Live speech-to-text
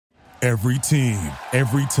Every team,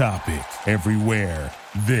 every topic, everywhere.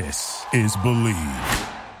 This is Believe.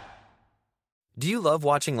 Do you love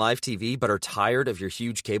watching live TV but are tired of your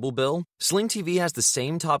huge cable bill? Sling TV has the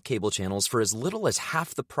same top cable channels for as little as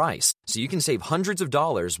half the price, so you can save hundreds of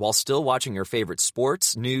dollars while still watching your favorite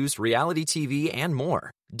sports, news, reality TV, and more.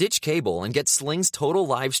 Ditch cable and get Sling's total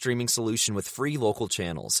live streaming solution with free local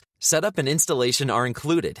channels. Setup and installation are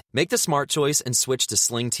included. Make the smart choice and switch to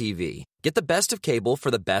Sling TV. Get the best of cable for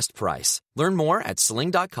the best price. Learn more at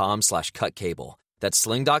sling.com/cutcable. That's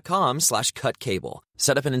sling.com/cutcable.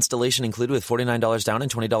 Setup and installation included with $49 down and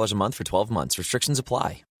 $20 a month for 12 months. Restrictions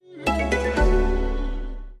apply.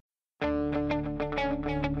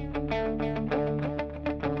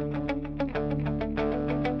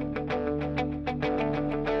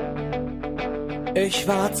 Ich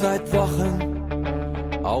warte seit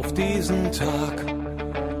Wochen auf diesen Tag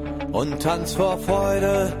und tanz vor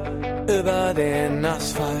Freude über den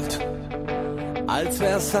Asphalt, als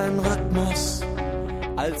wär's ein Rhythmus,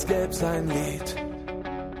 als gäb's ein Lied,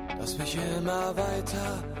 das mich immer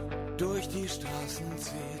weiter durch die Straßen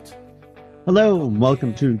zieht. Hello and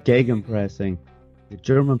welcome to Gegenpressing, the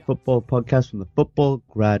German football podcast from the Football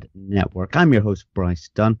Grad Network. I'm your host, Bryce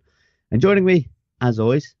Dunn, and joining me, as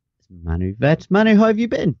always, Manu Veth. Manu, how have you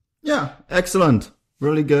been? Yeah, excellent.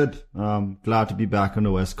 Really good. Glad to be back on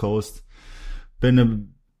the West Coast. Been a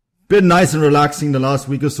bit nice and relaxing the last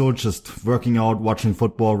week or so, just working out, watching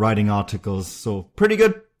football, writing articles. So pretty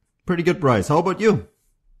good. Pretty good, Bryce. How about you?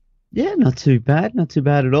 Yeah, not too bad. Not too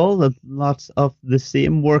bad at all. Lots of the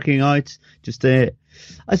same, working out. Just, I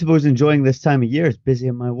suppose, enjoying this time of year. It's busy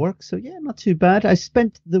in my work. So yeah, not too bad. I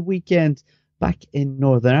spent the weekend back in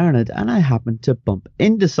Northern Ireland, and I happened to bump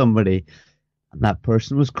into somebody, and that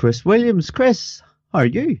person was Chris Williams. Chris, how are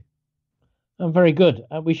you? I'm very good.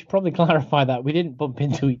 We should probably clarify that we didn't bump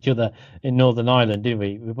into each other in Northern Ireland, did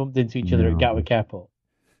we? We bumped into each other at Gatwick Airport.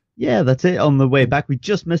 Yeah, that's it. On the way back, we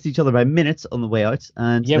just missed each other by minutes on the way out,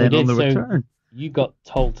 and then on the return. You got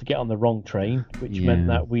told to get on the wrong train, which meant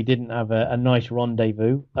that we didn't have a nice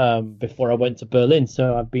rendezvous before I went to Berlin.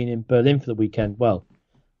 So I've been in Berlin for the weekend. Well,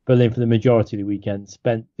 Berlin for the majority of the weekend.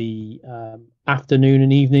 Spent the afternoon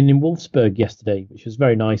and evening in Wolfsburg yesterday, which was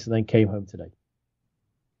very nice, and then came home today.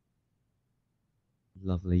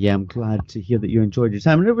 Lovely. Yeah, I'm glad to hear that you enjoyed your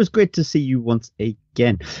time, and it was great to see you once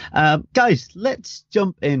again. Guys, let's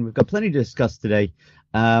jump in. We've got plenty to discuss today.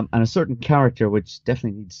 And a certain character which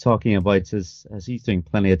definitely needs talking about as he's doing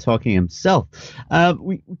plenty of talking himself.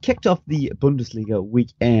 We kicked off the Bundesliga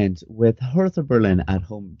weekend with Hertha Berlin at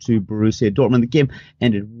home to Borussia Dortmund. The game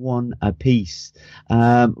ended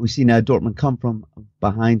 1-1. We see now Dortmund come from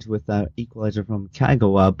behind with an equaliser from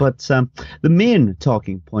Kagawa. But the main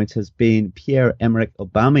talking point has been Pierre-Emerick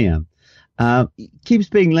Aubameyang. He keeps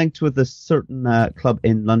being linked with a certain club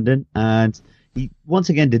in London, and he once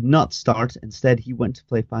again did not start. Instead, he went to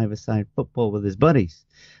play five-a-side football with his buddies.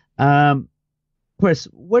 Chris,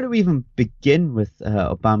 where do we even begin with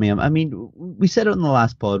Aubameyang? I mean, we said it on the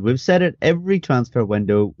last pod. We've said it every transfer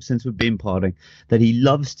window since we've been podding, that he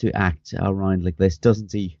loves to act around like this,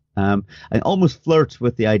 doesn't he? And almost flirts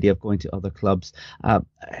with the idea of going to other clubs.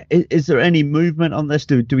 Is there any movement on this?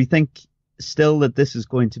 Do we think still that this is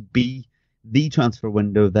going to be the transfer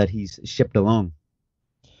window that he's shipped along?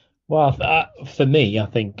 Well, for me, I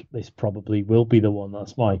think this probably will be the one.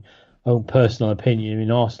 That's my own personal opinion. I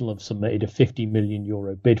mean, Arsenal have submitted a €50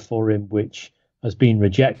 million bid for him, which has been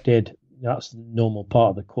rejected. That's the normal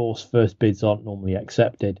part of the course. First bids aren't normally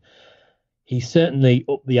accepted. He's certainly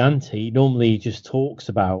up the ante. Normally, he just talks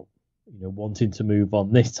about wanting to move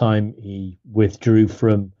on. This time, he withdrew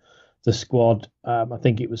from the squad. I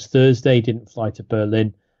think it was Thursday. He didn't fly to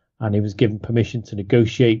Berlin, and he was given permission to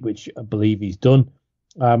negotiate, which I believe he's done.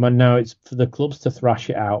 And now it's for the clubs to thrash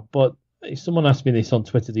it out. But someone asked me this on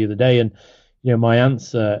Twitter the other day, and my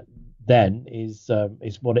answer then is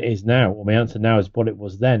what it is now. Or my answer now is what it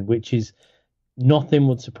was then, which is nothing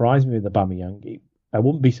would surprise me with Aubameyang. I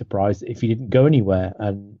wouldn't be surprised if he didn't go anywhere.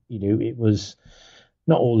 And it was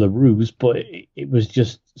not all a ruse, but it was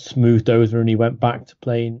just smoothed over, and he went back to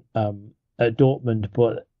playing at Dortmund.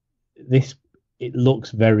 But it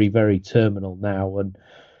looks very, very terminal now, and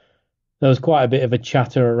there was quite a bit of a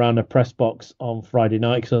chatter around a press box on Friday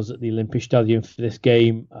night because I was at the Olympiastadion for this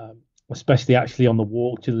game, especially actually on the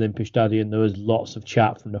walk to the Olympiastadion. There was lots of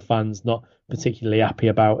chat from the fans, not particularly happy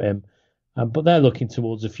about him. But they're looking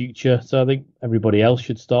towards the future. So I think everybody else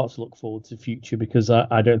should start to look forward to the future, because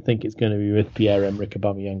I don't think it's going to be with Pierre-Emerick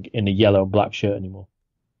Aubameyang in a yellow and black shirt anymore.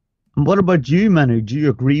 And what about you, Manu? Do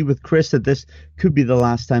you agree with Chris that this could be the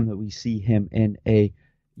last time that we see him in a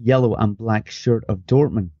yellow and black shirt of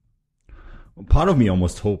Dortmund? part of me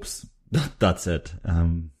almost hopes that's it.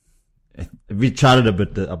 We chatted a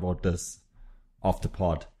bit about this off the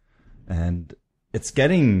pod, and it's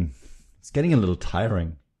getting a little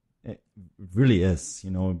tiring. It really is,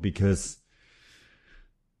 because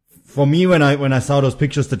for me, when I saw those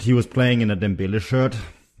pictures that he was playing in a Dembele shirt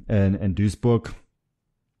in Duisburg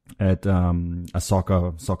at a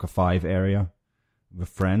soccer 5 area with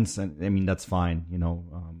friends, and I mean that's fine,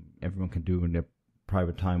 everyone can do in their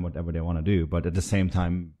private time whatever they want to do, but at the same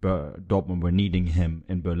time, Dortmund were needing him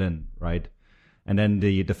in Berlin, right? And then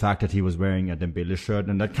the fact that he was wearing a Dembele shirt,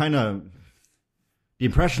 and that kind of, the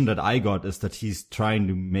impression that I got is that he's trying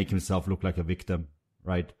to make himself look like a victim,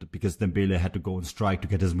 right? Because Dembele had to go on strike to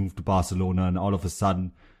get his move to Barcelona, and all of a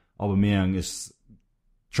sudden Aubameyang is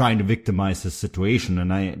trying to victimize his situation.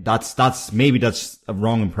 And that's maybe that's a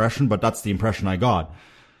wrong impression, but that's the impression I got.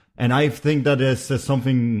 And I think that is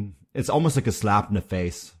something, it's almost like a slap in the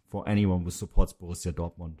face for anyone who supports Borussia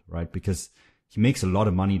Dortmund, right? Because he makes a lot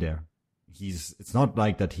of money there. It's not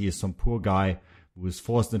like that he is some poor guy who is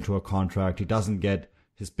forced into a contract. He doesn't get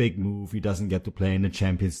his big move. He doesn't get to play in the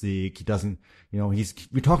Champions League. He doesn't,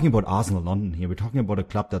 we're talking about Arsenal London here. We're talking about a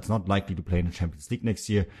club that's not likely to play in the Champions League next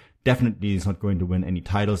year. Definitely is not going to win any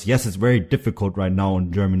titles. Yes, it's very difficult right now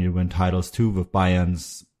in Germany to win titles too with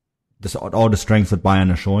Bayern's, all the strengths that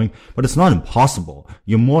Bayern are showing, but it's not impossible.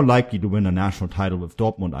 You're more likely to win a national title with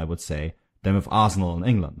Dortmund, I would say, than with Arsenal in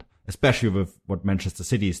England, especially with what Manchester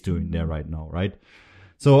City is doing there right now, right?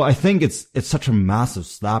 So I think it's such a massive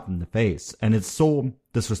slap in the face, and it's so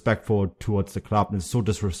disrespectful towards the club, and it's so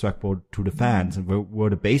disrespectful to the fans, and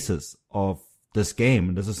we're the basis of this game,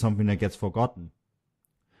 and this is something that gets forgotten.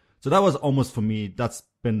 So that was almost, for me, that's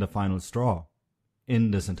been the final straw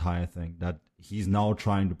in this entire thing, that he's now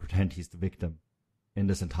trying to pretend he's the victim in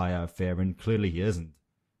this entire affair, when clearly he isn't.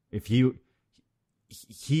 If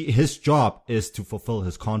his job is to fulfill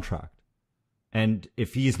his contract, and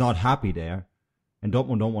if he's not happy there, and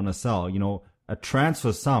Dortmund don't want to sell, a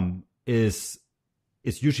transfer sum is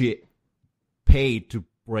usually paid to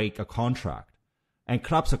break a contract. And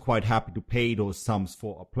clubs are quite happy to pay those sums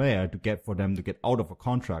for a player for them to get out of a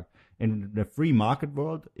contract. In the free market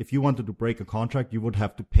world, if you wanted to break a contract, you would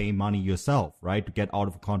have to pay money yourself, right? To get out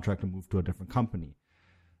of a contract and move to a different company.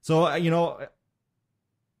 So, I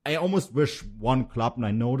almost wish one club, and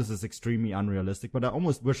I know this is extremely unrealistic, but I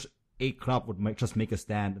almost wish a club would just make a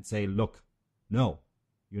stand and say, look, no,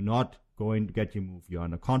 you're not going to get your move. You're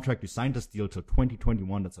on a contract. You signed this deal till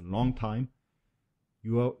 2021. That's a long time.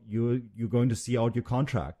 You're going to see out your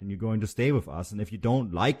contract, and you're going to stay with us. And if you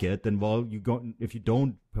don't like it, then if you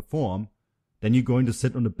don't perform, then you're going to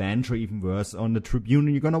sit on the bench, or even worse, on the tribune,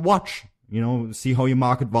 and you're going to watch, see how your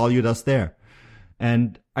market value does there.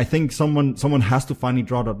 And I think someone has to finally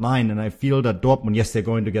draw that line. And I feel that Dortmund, yes, they're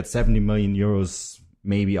going to get 70 million euros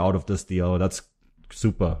maybe out of this deal. That's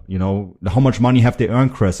super. How much money have they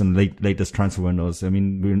earned, Chris, in latest transfer windows? I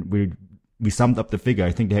mean, we summed up the figure.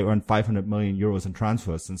 I think they earned 500 million euros in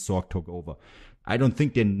transfers since Sorg took over. I don't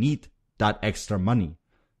think they need that extra money.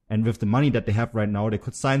 And with the money that they have right now, they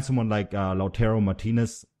could sign someone like Lautaro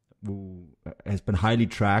Martinez, who has been highly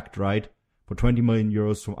tracked, right, for 20 million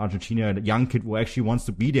euros from Argentina, a young kid who actually wants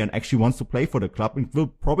to be there and actually wants to play for the club and will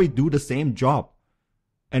probably do the same job.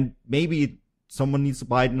 And maybe someone needs to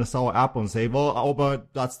bite in a sour apple and say, well, Auba,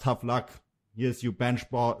 that's tough luck. Here's your bench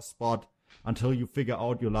spot until you figure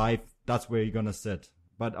out your life. That's where you're going to sit.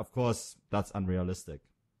 But of course, that's unrealistic.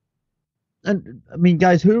 And I mean,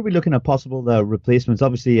 guys, who are we looking at possible replacements?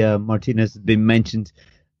 Obviously, Martinez has been mentioned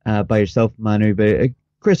by yourself, Manu. But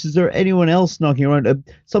Chris, is there anyone else knocking around?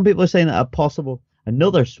 Some people are saying that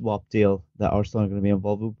another swap deal that Arsenal are going to be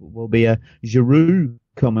involved with will be a Giroud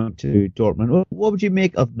coming to Dortmund. What would you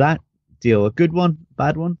make of that deal? A good one,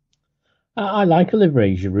 bad one? I like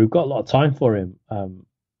Olivier Giroud. Got a lot of time for him.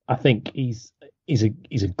 I think he's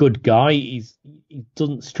a good guy. He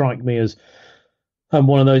doesn't strike me as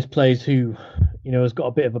one of those players who, has got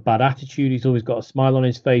a bit of a bad attitude. He's always got a smile on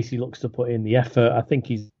his face. He looks to put in the effort. I think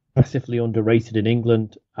he's massively underrated in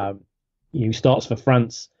England. He starts for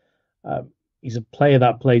France. He's a player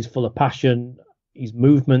that plays full of passion. His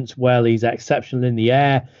movements well. He's exceptional in the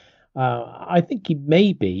air. I think he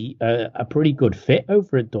may be a pretty good fit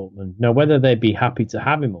over at Dortmund. Now, whether they'd be happy to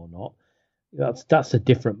have him or not, that's a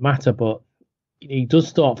different matter. But he does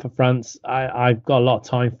start for France. I've got a lot of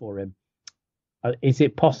time for him. Is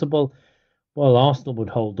it possible? Well, Arsenal would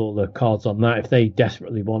hold all the cards on that. If they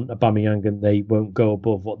desperately want Aubameyang and they won't go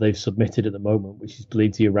above what they've submitted at the moment, which is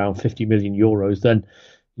believed to be around 50 million euros, then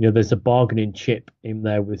there's a bargaining chip in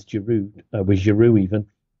there with Giroud even.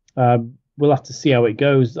 We'll have to see how it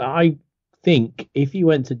goes. I think if he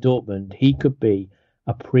went to Dortmund, he could be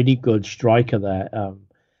a pretty good striker there,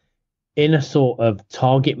 in a sort of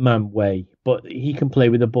target man way, but he can play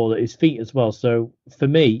with the ball at his feet as well. So for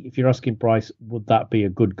me, if you're asking Bryce, would that be a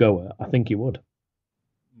good goer? I think he would.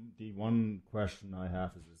 The one question I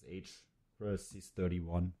have is his age. Chris, he's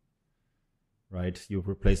 31, right? You're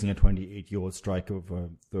replacing a 28-year-old striker with a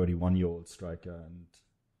 31-year-old striker, and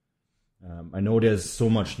I know there's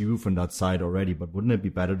so much youth on that side already, but wouldn't it be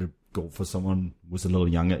better to go for someone who's a little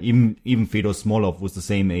younger? Even Veth Smolov was the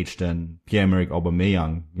same age than Pierre-Emerick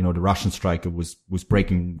Aubameyang. You know, the Russian striker was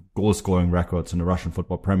breaking goal-scoring records in the Russian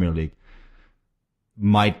Football Premier League.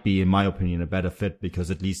 Might be, in my opinion, a better fit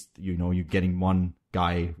because at least, you know, you're getting one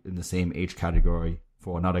guy in the same age category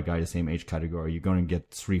for another guy in the same age category. You're going to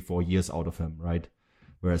get 3-4 years out of him, right?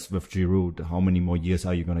 Whereas with Giroud, how many more years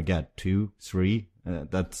are you going to get? 2, 3?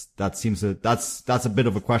 That's a bit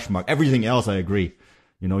of a question mark. Everything else, I agree.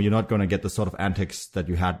 You know, you're not going to get the sort of antics that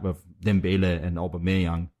you had with Dembele and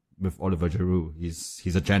Aubameyang with Oliver Giroud.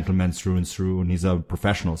 He's a gentleman through and through, and he's a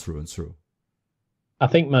professional through and through. I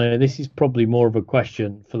think, Manuel, this is probably more of a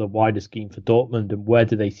question for the wider scheme for Dortmund and where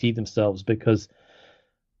do they see themselves, because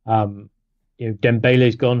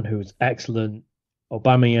Dembele's gone, who's excellent.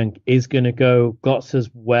 Aubameyang is going to go. Götze's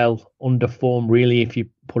well under form, really, if you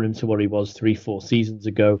put him to what he was 3-4 seasons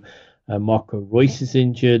ago. Marco Reus is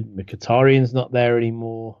injured. Mkhitaryan's not there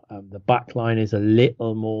anymore. The back line is a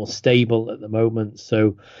little more stable at the moment.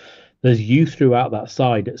 So there's youth throughout that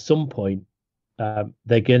side. At some point,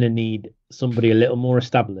 they're going to need somebody a little more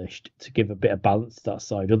established to give a bit of balance to that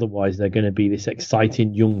side. Otherwise, they're going to be this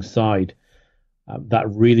exciting young side that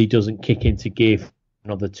really doesn't kick into gear for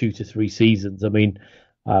another 2 to 3 seasons. I mean,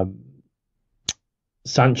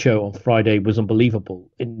 Sancho on Friday was unbelievable.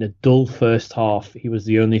 In the dull first half, he was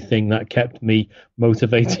the only thing that kept me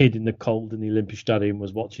motivated in the cold in the Olympic Stadium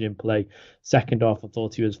was watching him play. Second half, I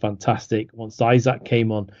thought he was fantastic. Once Isaac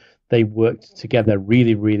came on, they worked together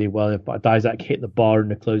really, really well. In fact, Isaac hit the bar in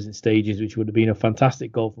the closing stages, which would have been a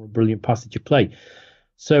fantastic goal from a brilliant passage of play.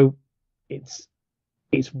 So it's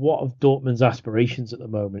what of Dortmund's aspirations at the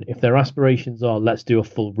moment. If their aspirations are let's do a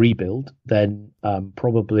full rebuild, then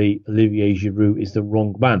probably Olivier Giroud is the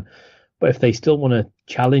wrong man. But if they still want to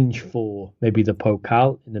challenge for maybe the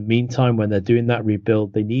Pokal, in the meantime, when they're doing that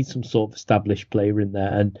rebuild, they need some sort of established player in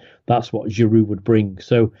there, and that's what Giroud would bring.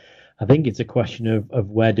 So I think it's a question of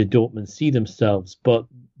where do Dortmund see themselves. But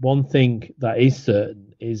one thing that is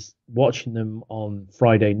certain is watching them on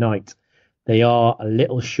Friday night, they are a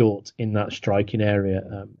little short in that striking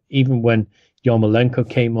area. Even when Yarmolenko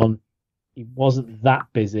came on, he wasn't that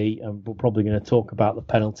busy, and we're probably going to talk about the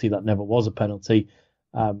penalty that never was a penalty.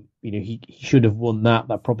 He should have won that.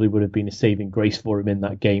 That probably would have been a saving grace for him in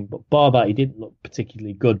that game. But bar that, he didn't look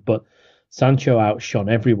particularly good. But Sancho outshone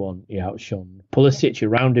everyone. He outshone Pulisic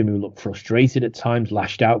around him, who looked frustrated at times,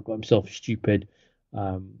 lashed out, got himself a stupid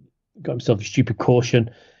caution.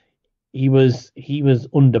 He was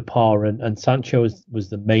under par, and Sancho was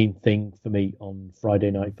the main thing for me on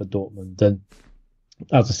Friday night for Dortmund. And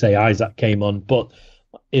as I say, Isaac came on, but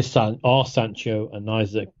are Sancho and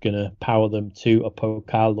Isaac going to power them to a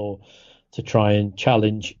Pokal or to try and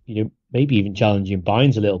challenge, maybe even challenging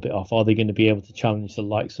Bayern's a little bit off? Are they going to be able to challenge the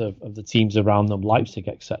likes of the teams around them, Leipzig,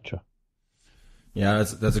 etc.? Yeah,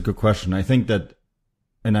 that's a good question. I think that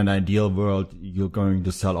in an ideal world, you're going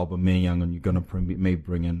to sell Aubameyang and you're going to maybe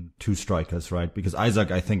bring in 2 strikers, right? Because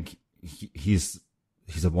Isaac, I think he's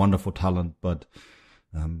a wonderful talent, but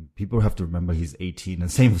people have to remember he's 18.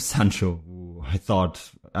 And same with Sancho, who I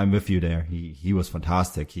thought, I'm with you there. He was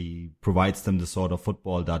fantastic. He provides them the sort of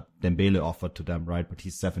football that Dembele offered to them, right? But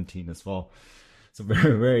he's 17 as well. So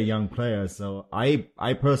very, very young player. So I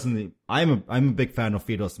personally, I'm a big fan of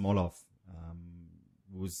Veth Smolov.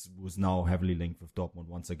 Was now heavily linked with Dortmund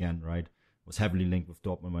once again, right? Was heavily linked with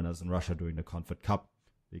Dortmund when I was in Russia during the Confed Cup,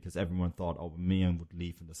 because everyone thought Aubameyang would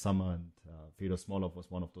leave in the summer, and Veth Smolov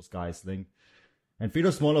was one of those guys linked. And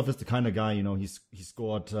Veth Smolov is the kind of guy, he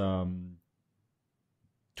scored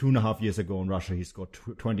 2.5 years ago in Russia. He scored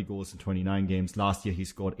 20 goals in 29 games. Last year he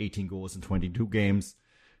scored 18 goals in 22 games.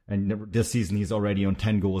 And this season he's already on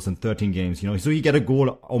 10 goals in 13 games, so you get a goal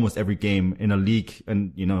almost every game in a league.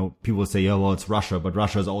 And, people say, oh, well, it's Russia, but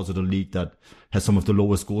Russia is also the league that has some of the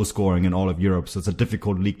lowest goal scoring in all of Europe. So it's a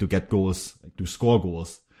difficult league to get goals, to score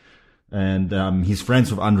goals. And, he's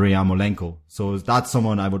friends with Andrei Yarmolenko. So that's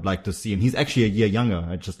someone I would like to see. And he's actually a year younger.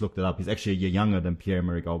 I just looked it up. He's actually a year younger than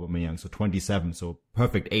Pierre-Emerick Aubameyang. So 27. So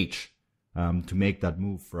perfect age, to make that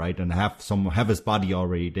move, right? And have his body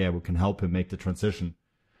already there who can help him make the transition.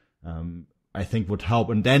 I think would help.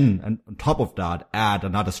 And then, and on top of that, add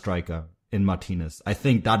another striker. in Martinez. I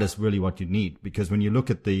think that is really what you need, because when you look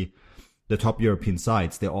at the top European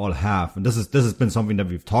sides, they all have, and this has been something that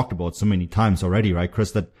we've talked about so many times already, right,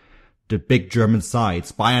 Chris, that the big German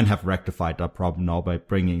sides, Bayern have rectified that problem now by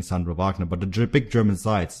bringing Sandro Wagner, but the big German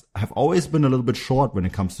sides have always been a little bit short when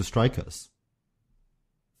it comes to strikers.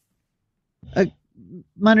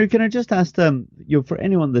 Manu, can I just ask for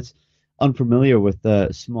anyone that's unfamiliar with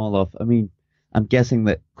Smolov, I mean, I'm guessing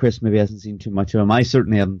that Chris maybe hasn't seen too much of him. I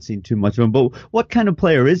certainly haven't seen too much of him. But what kind of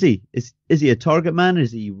player is he? Is he a target man?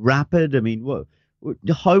 Is he rapid? I mean,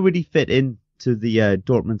 how would he fit into the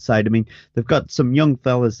Dortmund side? I mean, they've got some young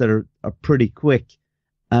fellas that are pretty quick.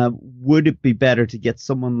 Would it be better to get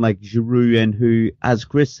someone like Giroud in, who, as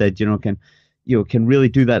Chris said, can really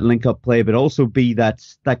do that link-up play, but also be that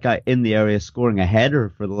guy in the area scoring a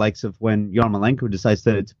header for the likes of when Yarmolenko decides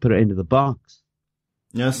to put it into the box?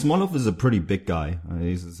 Yeah, Smolov is a pretty big guy.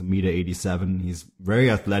 He's 1.87 meters. He's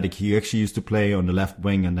very athletic. He actually used to play on the left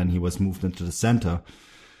wing, and then he was moved into the center.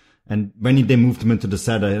 And when they moved him into the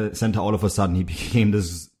center, all of a sudden he became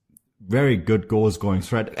this very good goal-scoring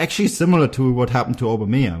threat. Actually, similar to what happened to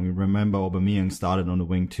Aubameyang. We remember Aubameyang started on the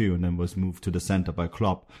wing too, and then was moved to the center by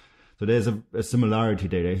Klopp. So there's a similarity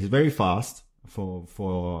there. He's very fast for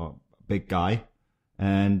a big guy,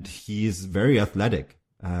 and he's very athletic.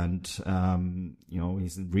 And,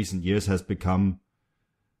 he's in recent years has become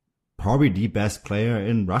probably the best player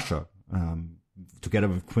in Russia, together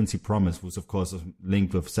with Quincy Promes, who's of course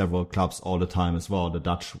linked with several clubs all the time as well, the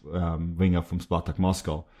Dutch winger from Spartak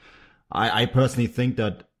Moscow. I personally think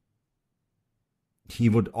that he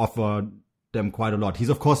would offer them quite a lot. He's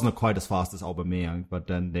of course not quite as fast as Aubameyang, but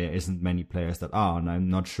then there isn't many players that are, and I'm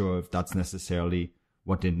not sure if that's necessarily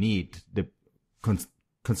what they need.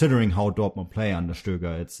 Considering how Dortmund play under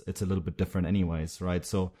Stöger, it's a little bit different anyways, right?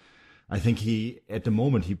 So I think at the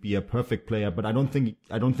moment he'd be a perfect player, but I don't think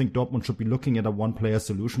Dortmund should be looking at a one player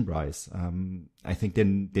solution, Bryce. I think they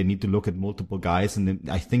need to look at multiple guys, and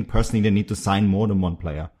I think personally they need to sign more than one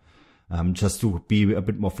player, just to be a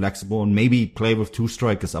bit more flexible and maybe play with two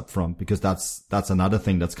strikers up front, because that's another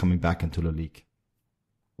thing that's coming back into the league.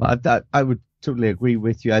 Well, I would totally agree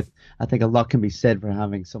with you. I think a lot can be said for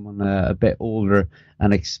having someone a bit older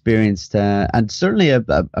and experienced, and certainly a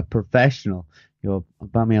professional.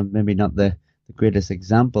 Aubameyang maybe not the greatest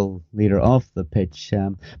example leader off the pitch,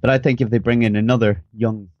 but I think if they bring in another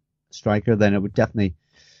young striker, then it would definitely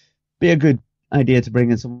be a good idea to bring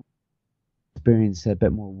in some experience, a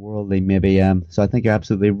bit more worldly maybe. So I think you're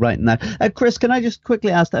absolutely right in that. Chris, can I just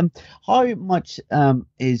quickly ask how much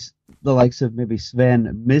is the likes of maybe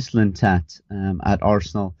Sven Mislintat at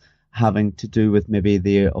Arsenal having to do with maybe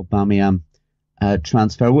the Aubameyang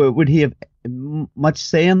transfer? Would he have much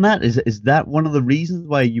say in that? Is that one of the reasons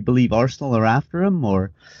why you believe Arsenal are after him?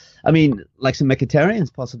 Or, I mean, like some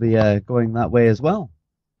Mkhitaryan's possibly going that way as well.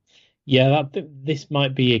 Yeah, this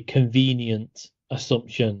might be a convenient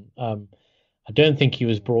assumption. I don't think he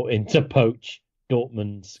was brought in to poach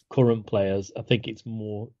Dortmund's current players. I think it's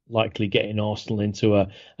more likely getting Arsenal into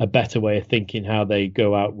a better way of thinking how they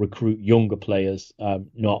go out recruit younger players,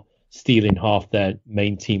 not stealing half their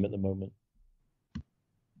main team at the moment.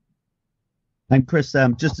 And Chris,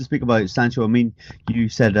 just to speak about Sancho, I mean, you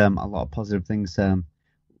said a lot of positive things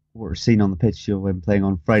were seen on the pitch when playing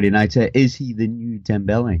on Friday night. Is he the new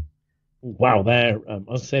Dembele? Wow,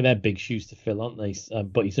 I'll say they're big shoes to fill, aren't they?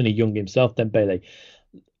 But he's only young himself, Dembele.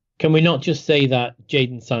 Can we not just say that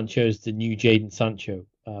Jadon Sancho is the new Jadon Sancho?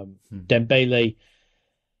 Dembele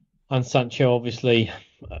and Sancho obviously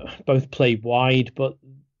both play wide, but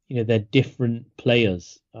they're different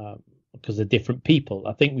players because they're different people.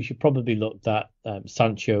 I think we should probably look at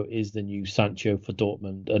Sancho is the new Sancho for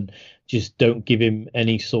Dortmund, and just don't give him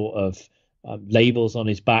any sort of labels on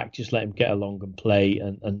his back. Just let him get along and play,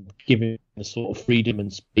 and give him the sort of freedom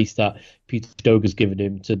and space that Peter Stöger's given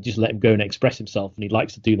him to just let him go and express himself, and he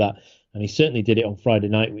likes to do that, and he certainly did it on Friday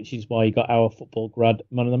night, which is why he got our football grad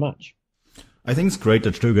man of the match. I think it's great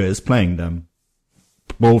that Stöger is playing them,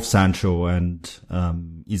 both Sancho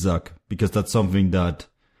and Isak, because that's something that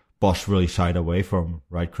Bosch really shied away from,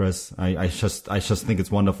 right, Chris? I just think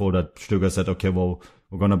it's wonderful that Stöger said, okay, well,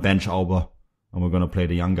 we're going to bench Auba and we're going to play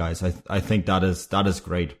the young guys. I think that is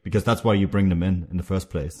great, because that's why you bring them in the first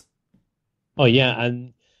place. Oh yeah,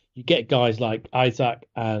 and you get guys like Isak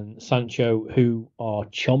and Sancho who are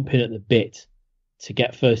chomping at the bit to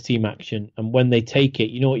get first team action, and when they take it,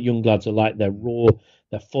 you know what young lads are like, they're raw,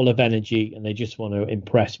 they're full of energy, and they just want to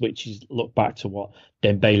impress, which is look back to what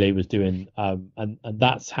Dembele was doing, and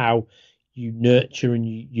that's how you nurture and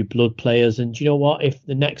you blood players. And you know what, if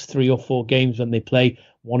the next 3 or 4 games when they play,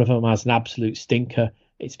 one of them has an absolute stinker,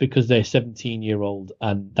 it's because they're 17-year-old,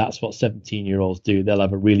 and that's what 17-year-olds do. They'll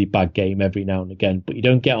have a really bad game every now and again, but you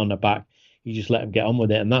don't get on their back. You just let them get on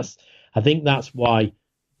with it. And I think that's why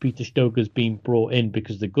Peter Stoger's been brought in,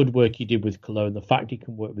 because the good work he did with Cologne, the fact he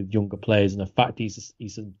can work with younger players, and the fact he's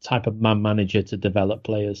a type of man manager to develop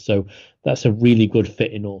players. So that's a really good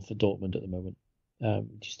fit in all for Dortmund at the moment.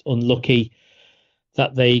 Just unlucky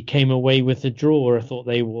that they came away with a draw. I thought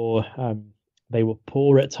they were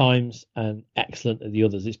poor at times and excellent at the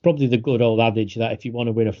others. It's probably the good old adage that if you want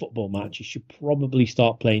to win a football match, you should probably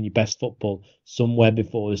start playing your best football somewhere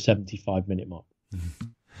before the 75-minute mark.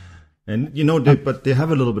 And, but they have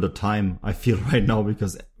a little bit of time, I feel, right now,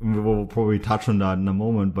 because we'll probably touch on that in a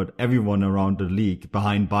moment, but everyone around the league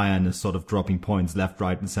behind Bayern is sort of dropping points left,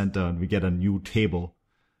 right, and center, and we get a new table,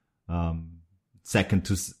 second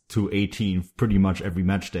to 18th pretty much every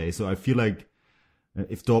match day. So I feel like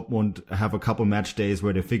if Dortmund have a couple match days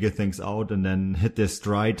where they figure things out and then hit their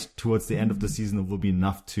stride towards the end of the season, it will be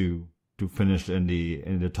enough to finish in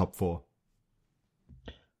the top 4.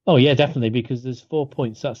 Oh yeah, definitely, because there's 4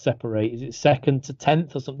 points that separate. Is it 2nd to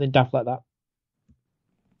 10th or something daft like that?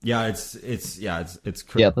 Yeah, it's crazy. Yeah,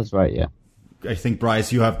 that's right. Yeah, I think,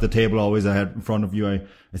 Bryce, you have the table always ahead in front of you. I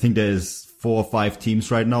think there's 4 or 5 teams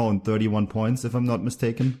right now on 31 points, if I'm not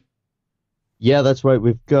mistaken. Yeah, that's right.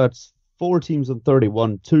 We've got 4 teams on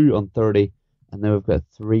 31, 2 on 30, and then we've got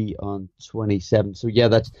 3 on 27. So yeah,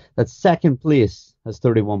 that's second place has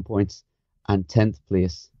 31 points, and 10th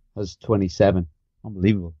place has 27.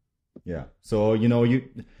 Unbelievable. Yeah. So,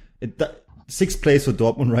 6th place for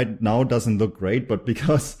Dortmund right now doesn't look great, but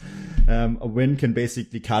because a win can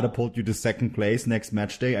basically catapult you to 2nd place next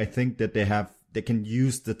match day, I think that they can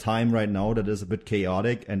use the time right now that is a bit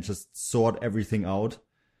chaotic and just sort everything out.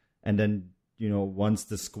 And then, once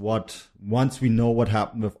we know what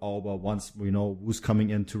happened with Auba, once we know who's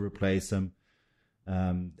coming in to replace him,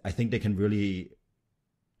 I think they can really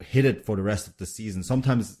hit it for the rest of the season.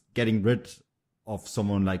 Sometimes getting rid of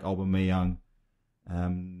someone like Aubameyang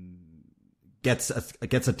gets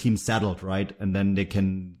a team settled, right? And then they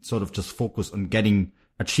can sort of just focus on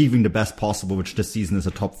achieving the best possible, which this season is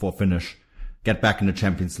a top 4 finish, get back in the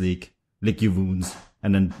Champions League, lick your wounds,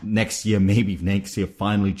 and then next year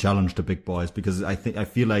finally challenge the big boys. Because I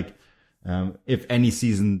feel like if any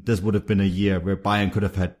season, this would have been a year where Bayern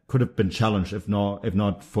could have been challenged, if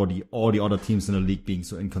not for all the other teams in the league being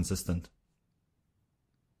so inconsistent.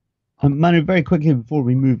 Manu, very quickly before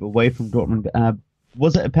we move away from Dortmund,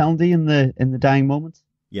 was it a penalty in the dying moments?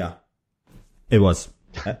 Yeah, it was.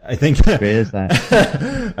 I think. Where is that?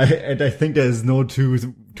 I think there's no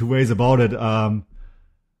two ways about it.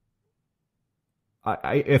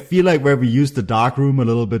 I feel like where we used the dark room a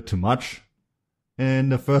little bit too much in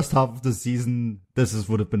the first half of the season,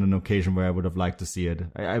 would have been an occasion where I would have liked to see it.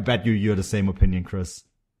 I bet you're the same opinion, Chris.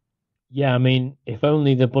 Yeah, I mean, if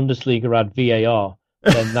only the Bundesliga had VAR,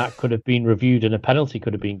 then that could have been reviewed and a penalty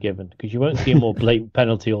could have been given, because you won't see a more blatant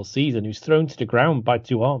penalty all season. He was thrown to the ground by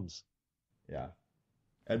 2 arms. Yeah.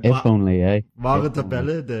 If only, eh? Wahre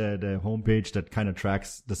Tabelle, the homepage that kind of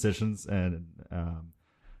tracks decisions and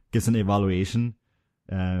gives an evaluation.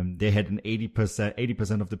 They had an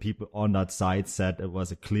 80% of the people on that site said it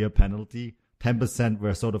was a clear penalty. 10%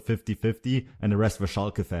 were sort of 50-50, and the rest were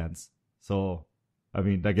Schalke fans. So, I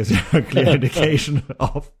mean, that gives you a clear indication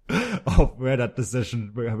of where that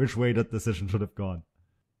decision, which way that decision should have gone.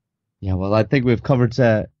 Yeah, well, I think we've covered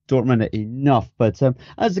Dortmund enough. But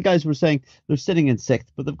as the guys were saying, they're sitting in 6th,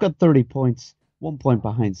 but they've got 30 points, 1 point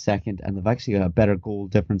behind 2nd, and they've actually got a better goal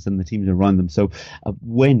difference than the teams around them. So a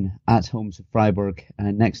win at home to Freiburg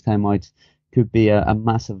next time out could be a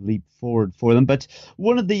massive leap forward for them. But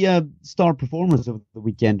one of the star performers of the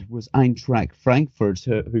weekend was Eintracht Frankfurt,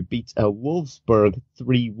 who beat Wolfsburg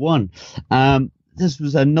 3-1. This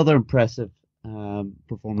was another impressive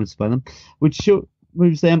performance by them, which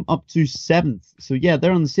moves them up to 7th. So yeah,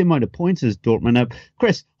 they're on the same amount of points as Dortmund. Now,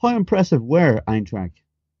 Chris, how impressive were Eintracht?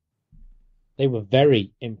 They were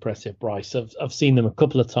very impressive, Bryce. I've seen them a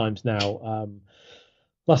couple of times now.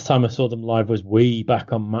 Last time I saw them live was way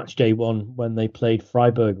back on match day 1 when they played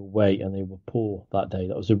Freiburg away, and they were poor that day.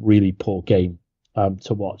 That was a really poor game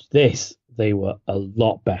to watch. They were a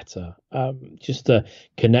lot better. Just a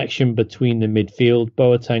connection between the midfield.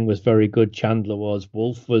 Boateng was very good. Chandler was.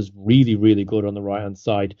 Wolf was really, really good on the right-hand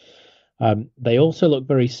side. They also look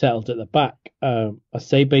very settled at the back.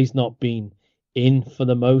 Asebe's not been in for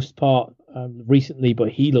the most part recently, but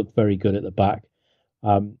he looked very good at the back.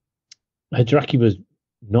 Hadraki was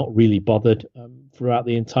not really bothered throughout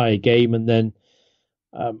the entire game, and then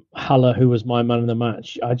Haller, who was my man of the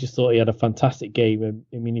match, I just thought he had a fantastic game.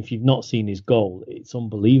 I mean, if you've not seen his goal, it's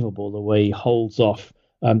unbelievable the way he holds off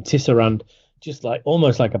Tisserand, just like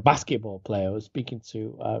almost like a basketball player. I was speaking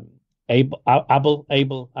to Abel,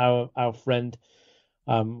 our friend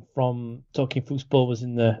from Talking Football, was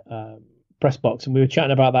in the press box, and we were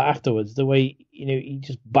chatting about that afterwards. The way he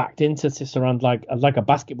just backed into Tisserand like a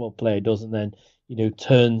basketball player does, and then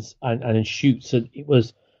turns and shoots. And it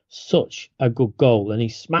was such a good goal, and he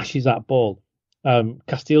smashes that ball.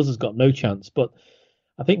 Casteels has got no chance, but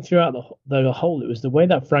I think throughout the whole, it was the way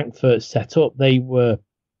that Frankfurt set up. They were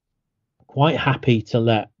quite happy to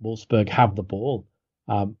let Wolfsburg have the ball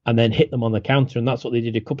and then hit them on the counter, and that's what they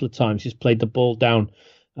did a couple of times. Just played the ball down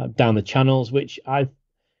the channels, which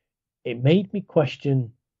it made me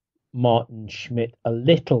question Martin Schmidt a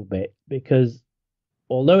little bit, because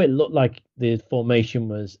although it looked like the formation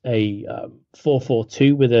was a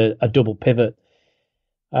 4-4-2 with a double pivot,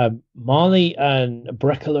 Marley and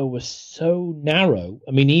Brekalo were so narrow.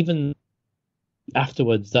 I mean, even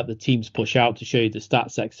afterwards that the teams push out to show you the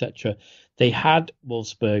stats, etc., they had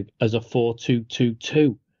Wolfsburg as a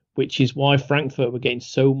 4-2-2-2, which is why Frankfurt were getting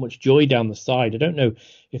so much joy down the side. I don't know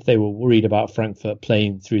if they were worried about Frankfurt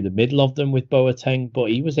playing through the middle of them with Boateng, but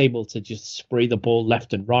he was able to just spray the ball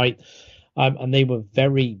left and right. And they were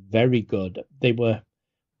very, very good. They were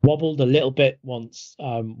wobbled a little bit once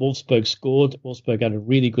Wolfsburg scored. Wolfsburg had a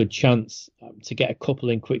really good chance to get a couple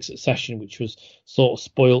in quick succession, which was sort of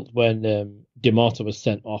spoilt when Di Marta was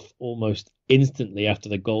sent off almost instantly after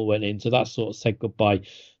the goal went in. So that sort of said goodbye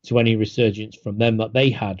to any resurgence from them that they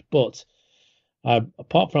had. But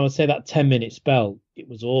apart from, I would say, that 10-minute spell, it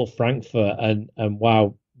was all Frankfurt, and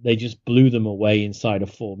wow, they just blew them away inside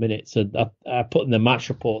of 4 minutes. And I put in the match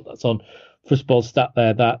report that's on Football Stat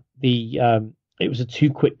there that it was two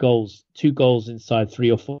goals inside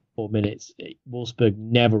 3 or 4 minutes. Wolfsburg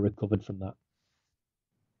never recovered from that.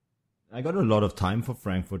 I got a lot of time for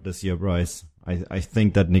Frankfurt this year, Bryce. I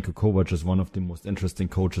think that Niko Kovac is one of the most interesting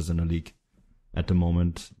coaches in the league at the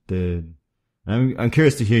moment. I'm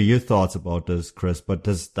curious to hear your thoughts about this, Chris, but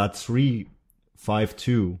that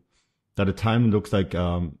 3-5-2 that at time looks like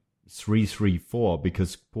 3-3-4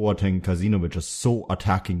 because Boateng and Kazinovic are so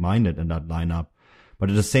attacking minded in that lineup, but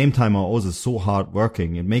at the same time are also so hard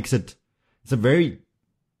working. It makes it's a very,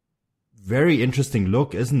 very interesting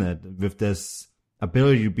look, isn't it? With this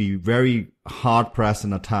ability to be very hard pressed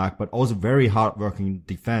in attack, but also very hard working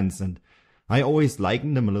defense. And I always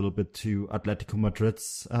liken them a little bit to Atletico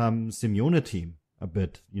Madrid's Simeone team a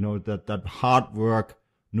bit. That hard work,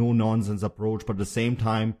 no nonsense approach, but at the same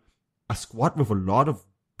time, a squad with a lot of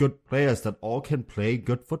good players that all can play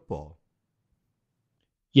good football.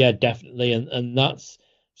 Yeah, definitely. And that's,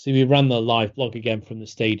 see, we ran the live blog again from the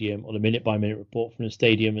stadium, or the minute by minute report from the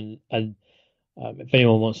stadium. And if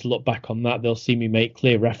anyone wants to look back on that, they'll see me make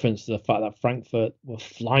clear reference to the fact that Frankfurt were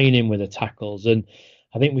flying in with the tackles. And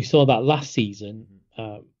I think we saw that last season,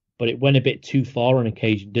 but it went a bit too far on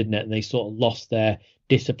occasion, didn't it? And they sort of lost their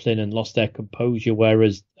discipline and lost their composure.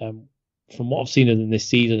 Whereas from what I've seen of them this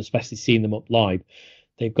season, especially seeing them up live,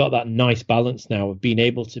 they've got that nice balance now of being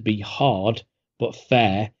able to be hard but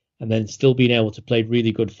fair, and then still being able to play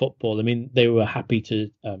really good football. I mean, they were happy to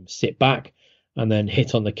sit back and then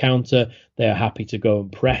hit on the counter. They are happy to go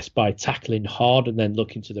and press by tackling hard and then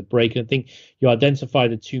looking to the break. And I think you identify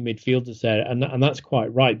the two midfielders there, and that's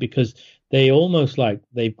quite right, because they almost like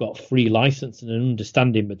they've got free license and an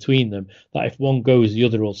understanding between them that if one goes, the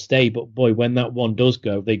other will stay. But boy, when that one does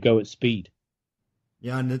go, they go at speed.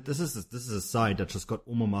 Yeah, and this is a side that just got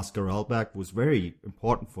Omar Mascarell back, was very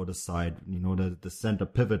important for the side, the center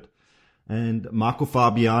pivot. And Marco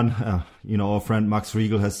Fabian, our friend Max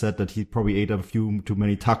Riegel has said that he probably ate a few too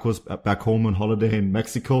many tacos back home on holiday in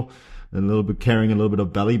Mexico, carrying a little bit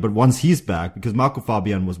of belly. But once he's back, because Marco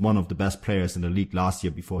Fabian was one of the best players in the league last year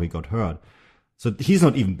before he got hurt. So he's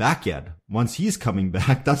not even back yet. Once he's coming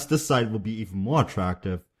back, this side will be even more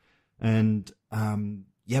attractive. And,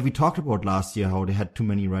 we talked about last year how they had too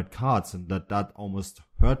many red cards and that almost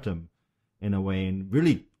hurt them in a way and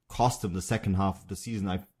really cost them the second half of the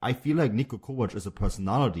season. I feel like Niko Kovac as a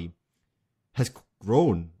personality has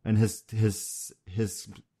grown and his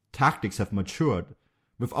tactics have matured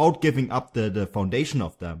without giving up the foundation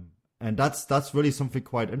of them. And that's really something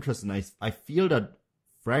quite interesting. I feel that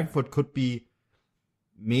Frankfurt could be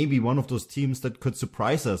maybe one of those teams that could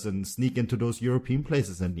surprise us and sneak into those European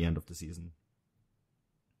places at the end of the season.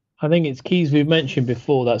 I think it's key, as we've mentioned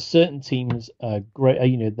before, that certain teams are great.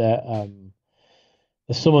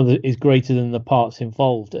 The sum of is greater than the parts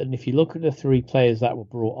involved. And if you look at the three players that were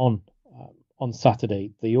brought on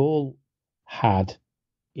Saturday, they all had,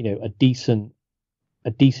 a decent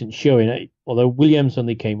a decent showing. Although Williams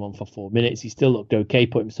only came on for 4 minutes, he still looked okay,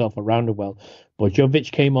 put himself around well.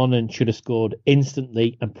 Bojovic came on and should have scored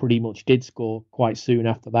instantly, and pretty much did score quite soon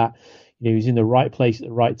after that. He was in the right place at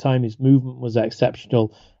the right time. His movement was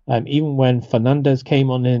exceptional. Even when Fernandes came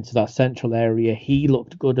on into that central area, he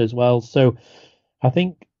looked good as well. So I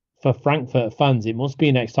think for Frankfurt fans, it must be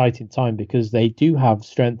an exciting time because they do have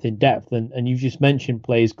strength in depth. And you've just mentioned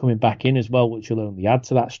players coming back in as well, which will only add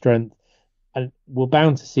to that strength. And we're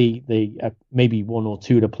bound to see the maybe one or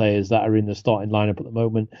two of the players that are in the starting lineup at the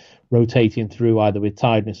moment rotating through either with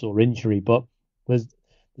tiredness or injury. But there's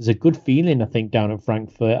a good feeling, I think, down at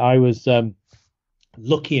Frankfurt. I was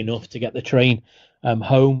lucky enough to get the train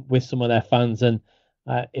home with some of their fans. And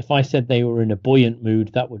if I said they were in a buoyant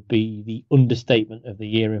mood, that would be the understatement of the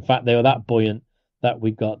year. In fact, they were that buoyant that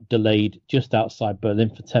we got delayed just outside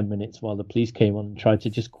Berlin for 10 minutes while the police came on and tried to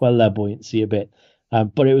just quell their buoyancy a bit.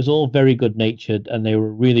 But it was all very good-natured, and they were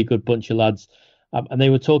a really good bunch of lads. And they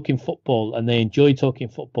were talking football, and they enjoyed talking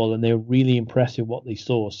football, and they were really impressed with what they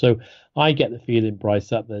saw. So I get the feeling, Bryce,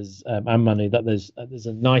 that there's and Manu, that there's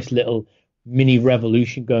a nice little mini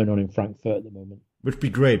revolution going on in Frankfurt at the moment. Which would be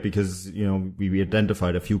great because, we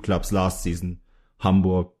identified a few clubs last season,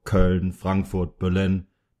 Hamburg, Köln, Frankfurt, Berlin,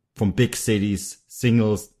 from big cities,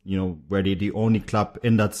 singles, where they're the only club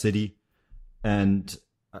in that city, and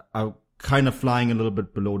are kind of flying a little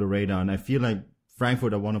bit below the radar. And I feel like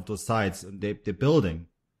Frankfurt are one of those sides, and they're building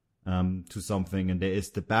to something, and there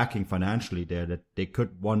is the backing financially there that they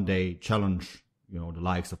could one day challenge, the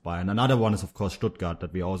likes of Bayern. Another one is, of course, Stuttgart,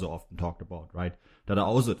 that we also often talked about, right? That are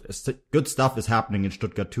also good stuff is happening in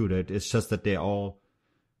Stuttgart too. That it's just that they're all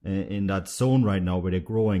in that zone right now where they're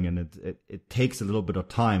growing, and it takes a little bit of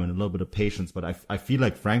time and a little bit of patience. But I feel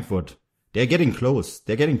like Frankfurt, they're getting close.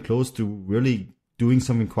 They're getting close to really doing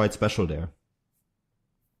something quite special there.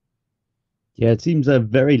 Yeah, it seems a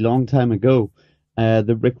very long time ago.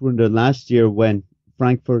 The Rückrunde last year when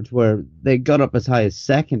Frankfurt they got up as high as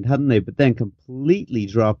second, hadn't they? But then completely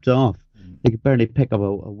dropped off. They could barely pick up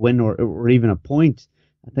a win or even a point.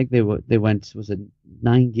 I think they went, was it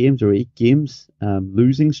 9 games or 8 games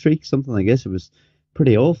losing streak, something like this. It was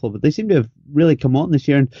pretty awful, but they seem to have really come on this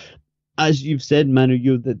year. And as you've said,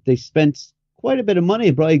 Manu, that they spent quite a bit of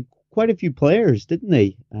money, probably quite a few players, didn't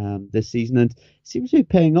they, this season? And it seems to be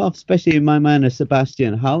paying off, especially my man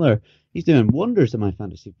Sebastian Haller. He's doing wonders in my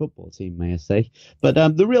fantasy football team, may I say. But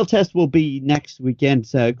the real test will be next weekend.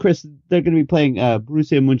 Chris, they're going to be playing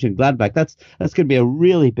Borussia Mönchengladbach. That's going to be a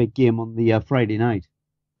really big game on the Friday night.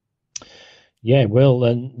 Yeah, it will,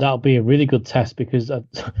 and that'll be a really good test because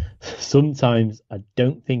sometimes I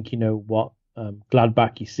don't think you know what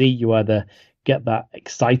Gladbach you see. You either get that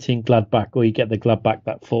exciting Gladbach or you get the Gladbach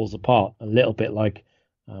that falls apart, a little bit like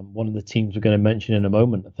one of the teams we're going to mention in a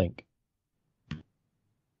moment, I think.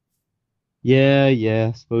 Yeah,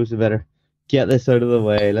 I suppose we better get this out of the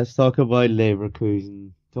way. Let's talk about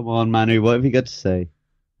Leverkusen. Come on, Manu, what have you got to say?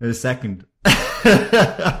 A second.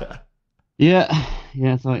 Yeah,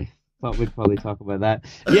 I thought we'd probably talk about that.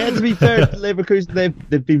 Yeah, to be fair, Leverkusen,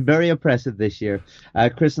 they've been very impressive this year.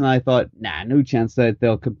 Chris and I thought, no chance that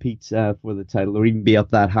they'll compete for the title or even be up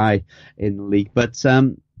that high in the league. But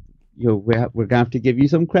we're going to have to give you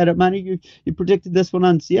some credit, Manu. You predicted this one,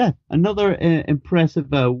 and yeah, another impressive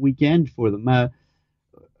weekend for them.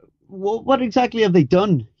 What exactly have they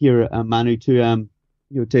done here, Manu,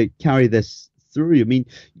 to carry this through? I mean,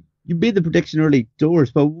 you made the prediction early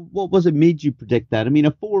doors, but what was it made you predict that? I mean,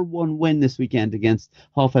 a 4-1 win this weekend against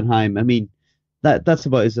Hoffenheim. I mean, that's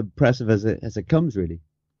about as impressive as it comes, really.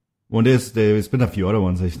 Well, there's been a few other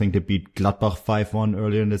ones. I think they beat Gladbach 5-1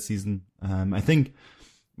 earlier in the season. I think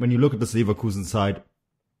when you look at this Leverkusen side,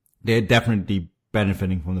 they're definitely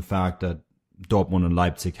benefiting from the fact that Dortmund and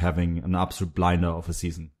Leipzig having an absolute blinder of a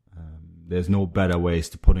season. There's no better ways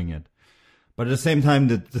to putting it. But at the same time,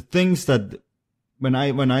 the things that when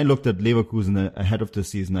I looked at Leverkusen ahead of the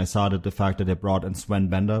season, I saw that the fact that they brought in Sven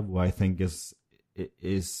Bender, who I think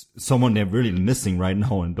is someone they're really missing right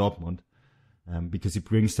now in Dortmund, because he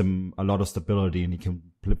brings them a lot of stability and he can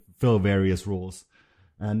fill various roles.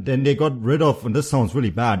 And then they got rid of, and this sounds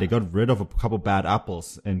really bad, they got rid of a couple bad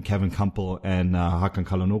apples in Kevin Campbell and Hakan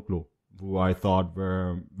Çalhanoğlu, who I thought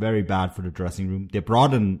were very bad for the dressing room. They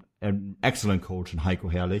brought in an excellent coach in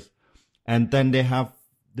Heiko Herrlich. And then they have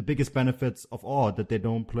the biggest benefits of all, that they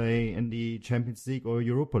don't play in the Champions League or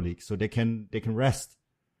Europa League. So they can rest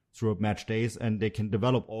throughout match days and they can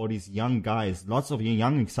develop all these young guys, lots of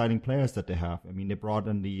young, exciting players that they have. I mean, they brought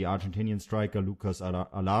in the Argentinian striker Lucas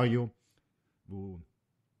Alario, who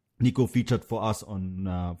Nico featured for us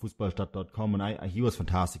on Fußballstadt.com, and he was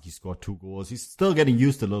fantastic. He scored 2 goals. He's still getting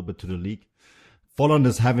used a little bit to the league. Volland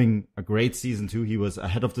is having a great season too. He was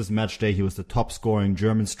ahead of this match day. He was the top scoring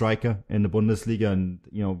German striker in the Bundesliga. And,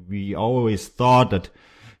 we always thought that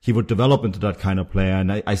he would develop into that kind of player.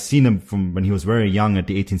 And I seen him from when he was very young at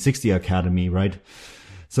the 1860 Academy, right?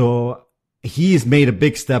 So he's made a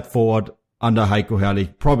big step forward under Heiko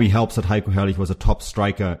Herrlich. Probably helps that Heiko Herrlich was a top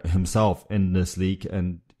striker himself in this league.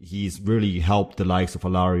 And he's really helped the likes of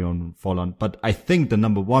Alario and Volland. But I think the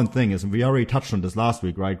number one thing is, and we already touched on this last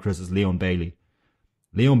week, right, Chris, is Leon Bailey.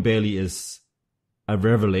 Leon Bailey is a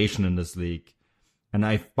revelation in this league. And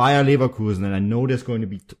Bayer Leverkusen, and I know there's going to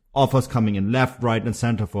be offers coming in left, right, and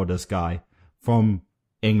center for this guy from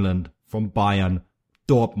England, from Bayern,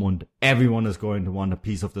 Dortmund. Everyone is going to want a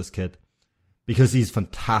piece of this kid because he's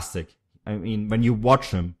fantastic. I mean, when you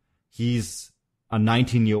watch him, he's a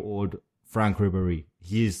 19-year-old Frank Ribéry.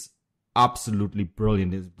 He's absolutely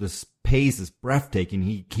brilliant. This pace is breathtaking.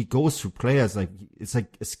 He goes through players it's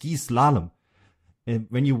like a ski slalom. And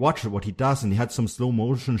when you watch what he does, and he had some slow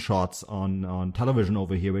motion shots on television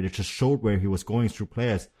over here where it just showed where he was going through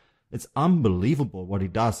players. It's unbelievable what he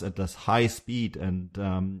does at this high speed.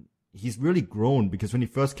 And, he's really grown, because when he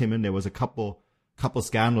first came in, there was a couple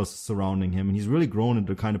scandals surrounding him, and he's really grown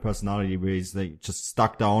into the kind of personality where he's just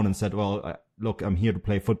stuck down and said, well, look, I'm here to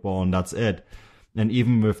play football and that's it. And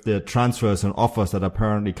even with the transfers and offers that are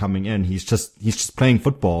apparently coming in, he's just playing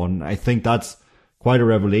football. And I think that's quite a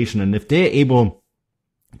revelation. And if they're able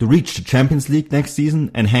to reach the Champions League next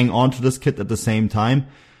season and hang on to this kid at the same time,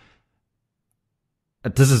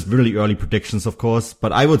 this is really early predictions, of course,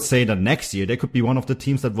 but I would say that next year they could be one of the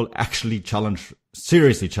teams that will actually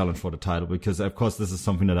seriously challenge for the title, because of course this is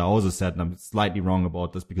something that I also said, and I'm slightly wrong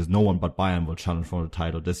about this, because no one but Bayern will challenge for the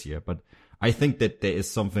title this year. But I think that there is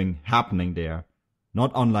something happening there,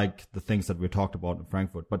 not unlike the things that we talked about in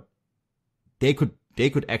Frankfurt, but they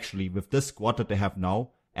could actually, with this squad that they have now,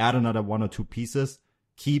 add another one or two pieces,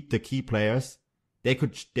 keep the key players. They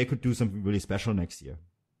could do something really special next year.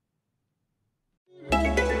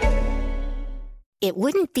 It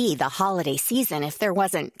wouldn't be the holiday season if there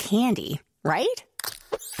wasn't candy, right?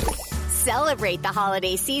 Celebrate the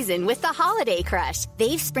holiday season with the Holiday Crush.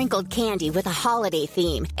 They've sprinkled candy with a holiday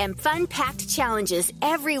theme and fun-packed challenges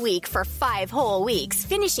every week for 5 whole weeks,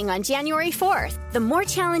 finishing on January 4th. The more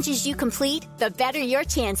challenges you complete, the better your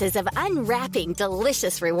chances of unwrapping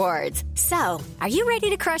delicious rewards. So, are you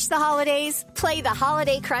ready to crush the holidays? Play the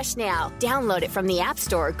Holiday Crush now. Download it from the App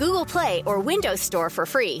Store, Google Play, or Windows Store for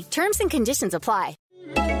free. Terms and conditions apply.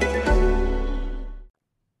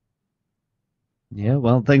 Yeah,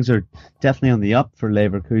 well, things are definitely on the up for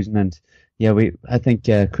Leverkusen, and yeah, I think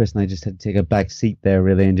Chris and I just had to take a back seat there,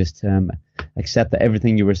 really, and just accept that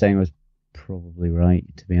everything you were saying was probably right,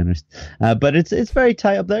 to be honest. But it's very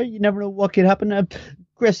tight up there. You never know what could happen.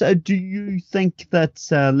 Chris, do you think that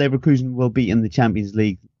Leverkusen will be in the Champions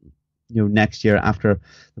League, next year, after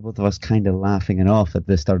the both of us kind of laughing it off at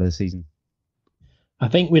the start of the season? I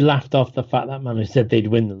think we laughed off the fact that Manu said they'd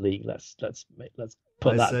win the league. Let's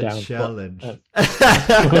put that down. Challenge.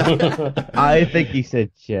 I think he said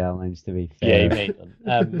challenge, to be fair. Yeah, he made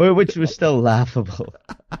them. Which was still laughable.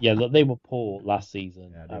 Yeah, look, they were poor last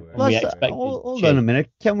season. Yeah, they were. We expected hold on a minute.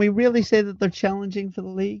 Can we really say that they're challenging for the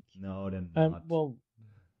league? No, they're not. Well,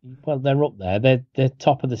 they're up there. They're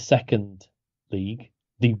top of the second league,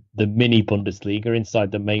 the mini Bundesliga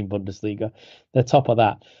inside the main Bundesliga. They're top of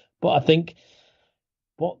that. But I think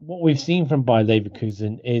what we've seen from Bayer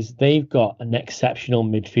Leverkusen is they've got an exceptional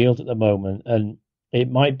midfield at the moment, and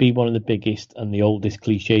it might be one of the biggest and the oldest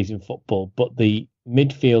cliches in football, but the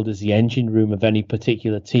midfield is the engine room of any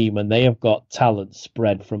particular team, and they have got talent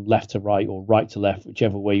spread from left to right or right to left,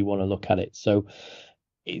 whichever way you want to look at it. So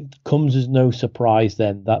it comes as no surprise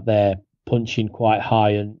then that they're punching quite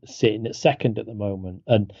high and sitting at second at the moment.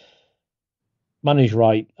 And Manu's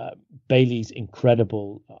right. Bailey's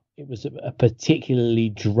incredible. It was a particularly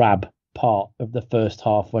drab part of the first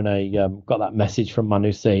half when I got that message from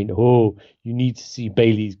Manu saying, "Oh, you need to see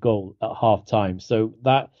Bailey's goal at half time." So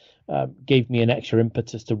that gave me an extra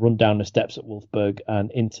impetus to run down the steps at Wolfsburg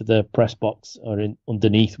and into the press box or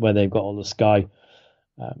underneath where they've got all the Sky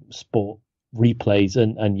Sport replays.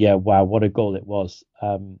 And yeah, wow, what a goal it was.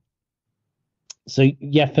 So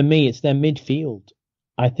yeah, for me, it's their midfield.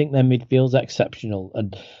 I think their midfield's exceptional,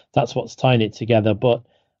 and that's what's tying it together. But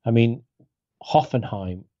I mean,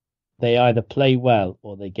 Hoffenheim, they either play well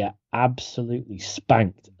or they get absolutely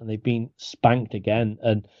spanked, and they've been spanked again.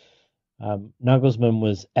 And Nagelsmann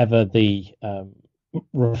was ever the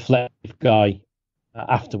reflective guy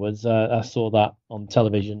afterwards. I saw that on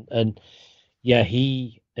television, and yeah,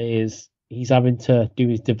 he's having to do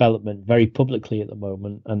his development very publicly at the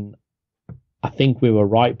moment. And I think we were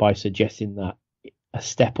right by suggesting that a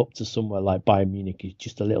step up to somewhere like Bayern Munich is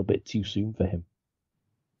just a little bit too soon for him.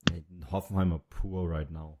 Hoffenheim are poor right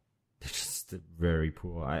now. They're just very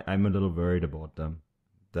poor. I'm a little worried about them,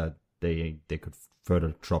 that they could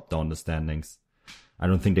further drop down the standings. I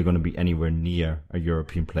don't think they're going to be anywhere near a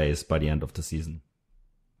European place by the end of the season.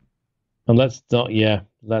 And let's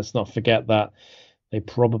not forget that they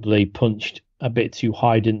probably punched a bit too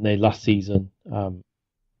high, didn't they, last season?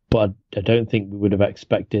 But I don't think we would have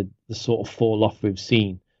expected the sort of fall off we've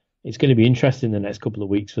seen. It's going to be interesting the next couple of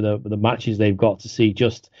weeks for the matches they've got to see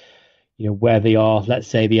just, where they are, let's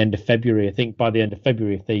say the end of February. I think by the end of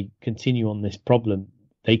February, if they continue on this problem,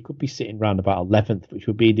 they could be sitting around about 11th, which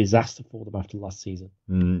would be a disaster for them after last season.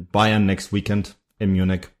 Bayern next weekend in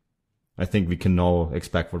Munich. I think we can now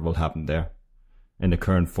expect what will happen there in the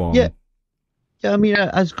current form. Yeah, I mean,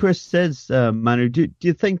 as Chris says, Manu, do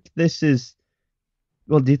you think this is...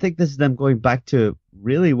 Well, do you think this is them going back to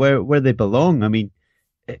really where they belong? I mean,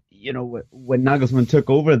 when Nagelsmann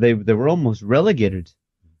took over, they were almost relegated.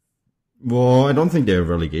 Well, I don't think they're a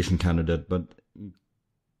relegation candidate, but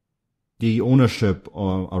the ownership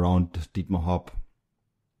around Dietmar Hopp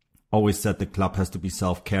always said the club has to be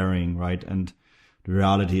self-carrying, right? And the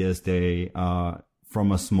reality is they are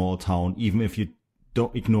from a small town. Even if you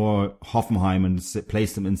don't ignore Hoffenheim and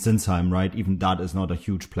place them in Sinsheim, right? Even that is not a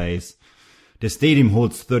huge place. The stadium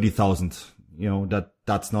holds 30,000.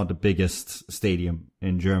 That's not the biggest stadium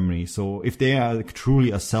in Germany. So if they are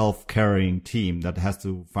truly a self-carrying team that has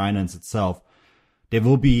to finance itself, there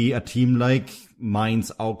will be a team like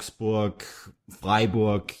Mainz, Augsburg,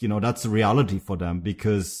 Freiburg. That's the reality for them,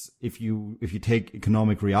 because if you take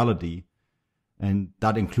economic reality, and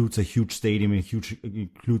that includes a huge stadium,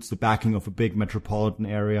 includes the backing of a big metropolitan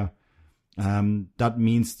area, that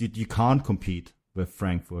means that you can't compete with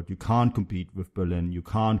Frankfurt, you can't compete with Berlin, you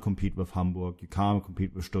can't compete with Hamburg, you can't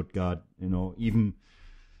compete with Stuttgart, even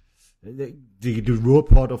the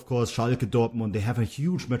Ruhrpott, of course, Schalke, Dortmund, they have a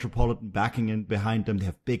huge metropolitan backing behind them, they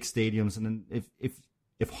have big stadiums, and then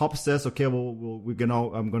if Hopp says, okay,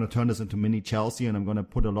 I'm going to turn this into mini Chelsea and I'm going to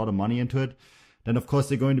put a lot of money into it, then of course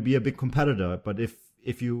they're going to be a big competitor. But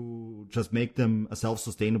if you just make them a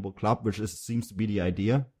self-sustainable club, which seems to be the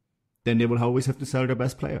idea, then they will always have to sell their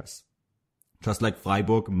best players. Just like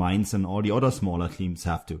Freiburg, Mainz, and all the other smaller teams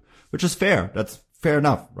have to, which is fair. That's fair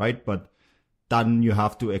enough, right? But then you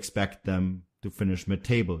have to expect them to finish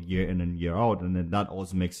mid-table year in and year out. And then that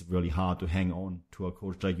also makes it really hard to hang on to a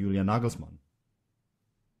coach like Julian Nagelsmann.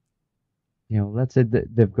 That's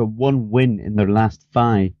it. They've got one win in their last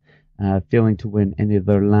 5, failing to win any of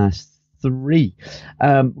their last 3.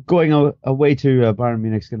 Going away to Bayern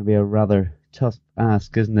Munich is going to be a rather tough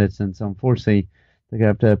ask, isn't it? Since unfortunately, they're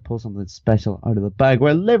going to have to pull something special out of the bag.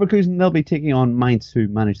 Where Leverkusen, they'll be taking on Mainz, who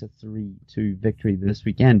managed a 3-2 victory this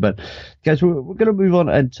weekend. But, guys, we're going to move on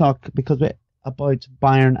and talk about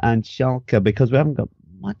Bayern and Schalke, because we haven't got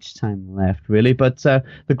much time left, really. But the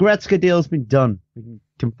Goretzka deal has been done. We can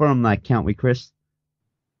confirm that, can't we, Chris?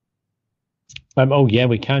 Oh, yeah,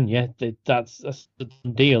 we can, yeah. That's the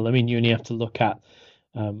deal. I mean, you only have to look at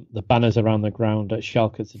the banners around the ground at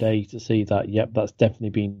Schalke today to see that, that's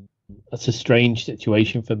definitely been... That's a strange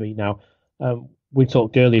situation for me now. We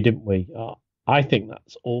talked earlier, didn't we? I think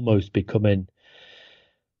that's almost becoming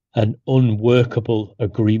an unworkable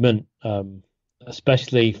agreement,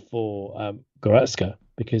 especially for Goretzka,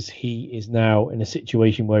 because he is now in a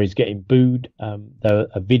situation where he's getting booed.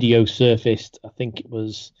 A video surfaced, I think it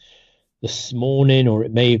was this morning, or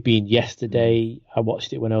it may have been yesterday. I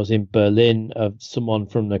watched it when I was in Berlin, of someone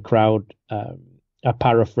from the crowd. I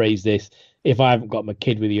paraphrase this: if I haven't got my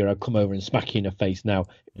kid with you, I'll come over and smack you in the face now.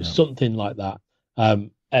 It was something like that.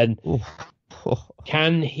 And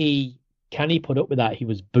can he put up with that? He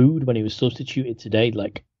was booed when he was substituted today,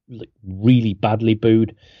 like really badly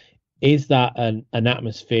booed. Is that an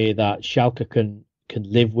atmosphere that Schalke can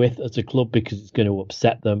live with as a club, because it's going to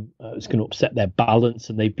upset them? It's going to upset their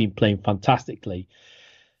balance, and they've been playing fantastically.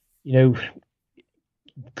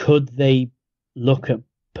 Could they look at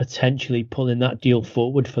potentially pulling that deal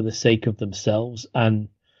forward for the sake of themselves? And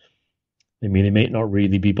I mean, they may not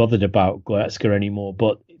really be bothered about Goretzka anymore,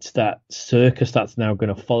 but it's that circus that's now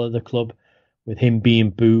going to follow the club, with him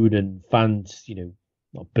being booed and fans,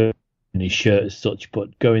 not burning his shirt as such,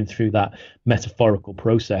 but going through that metaphorical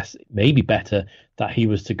process. It may be better that he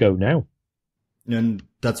was to go now. And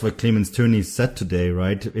that's what Clemens Tönnies said today,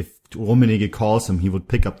 right? If Rummenigge calls him, he would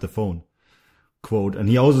pick up the phone. Quote. And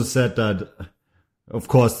he also said that, of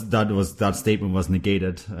course, that statement was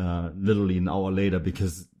negated literally an hour later,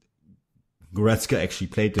 because Goretzka actually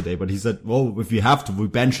played today. But he said, well, if we have to, we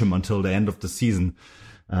bench him until the end of the season.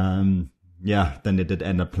 Then they did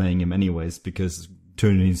end up playing him anyways, because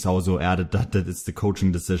Tönnies also added that it's the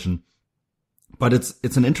coaching decision. But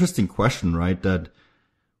it's an interesting question, right? That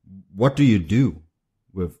what do you do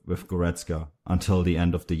with Goretzka until the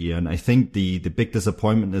end of the year? And I think the big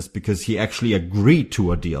disappointment is because he actually agreed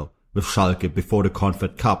to a deal with Schalke before the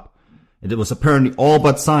Confed Cup. And it was apparently all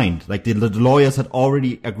but signed. Like the lawyers had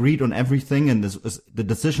already agreed on everything, and the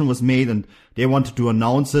decision was made, and they wanted to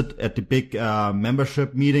announce it at the big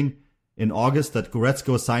membership meeting in August that Goretzka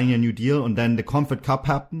was signing a new deal. And then the Confed Cup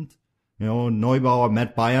happened. You know, Neubauer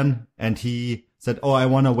met Bayern, and he said, "Oh, I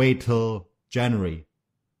want to wait till January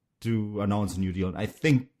to announce a new deal." And I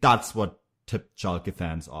think that's what tipped Schalke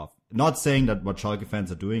fans off. Not saying that what Schalke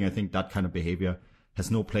fans are doing. I think that kind of behavior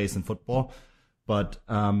has no place in football. But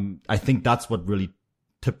I think that's what really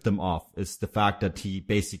tipped them off, is the fact that he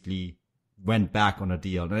basically went back on a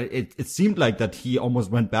deal. And it seemed like that he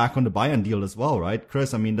almost went back on the Bayern deal as well, right,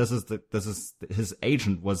 Chris? I mean, this is his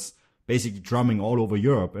agent was basically drumming all over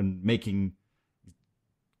Europe and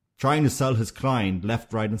trying to sell his client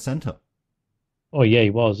left, right, and center. Oh yeah, he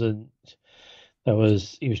was, and he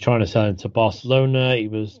was trying to sell him to Barcelona. He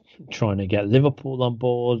was trying to get Liverpool on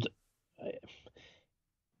board.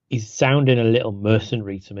 He's sounding a little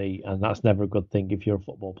mercenary to me, and that's never a good thing if you're a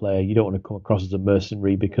football player. You don't want to come across as a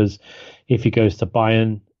mercenary, because if he goes to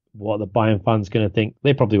Bayern, what are the Bayern fans going to think?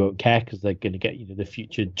 They probably won't care because they're going to get the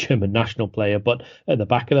future German national player. But at the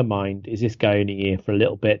back of their mind, is this guy only here for a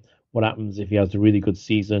little bit? What happens if he has a really good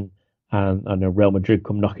season and I know Real Madrid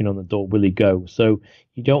come knocking on the door? Will he go? So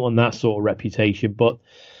you don't want that sort of reputation. But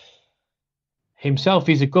himself,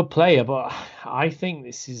 he's a good player, but I think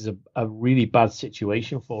this is a really bad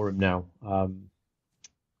situation for him now.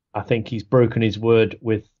 I think he's broken his word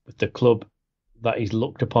with the club that he's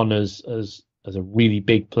looked upon as a really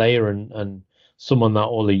big player and someone that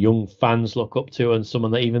all the young fans look up to, and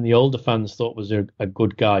someone that even the older fans thought was a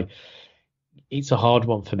good guy. It's a hard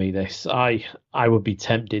one for me, this. I would be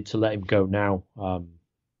tempted to let him go now.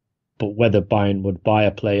 But whether Bayern would buy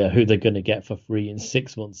a player who they're going to get for free in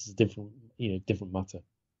 6 months is different matter.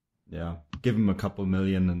 Yeah, give him a couple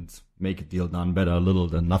million and make a deal done. Better a little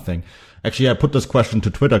than nothing. Actually, I put this question to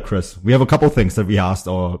Twitter, Chris. We have a couple things that we asked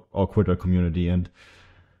our Twitter community, and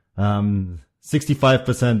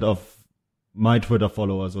 65% of my Twitter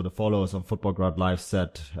followers, or the followers on Football Grad Live,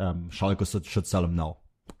 said Schalke should sell him now.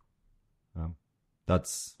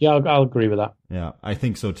 I'll agree with that. Yeah, I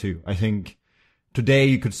think so too. I think today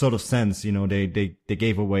you could sort of sense, they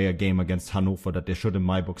gave away a game against Hannover that they should, in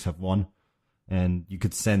my books, have won. And you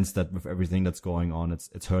could sense that with everything that's going on,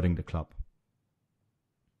 it's hurting the club.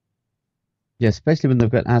 Yeah, especially when they've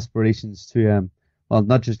got aspirations to,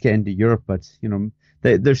 not just get into Europe, but,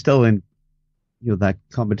 they're still in, that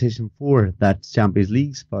competition for that Champions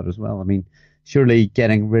League spot as well. I mean, surely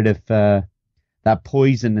getting rid of that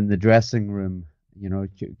poison in the dressing room,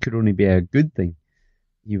 could only be a good thing,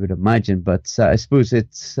 you would imagine. But I suppose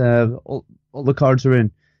it's all the cards are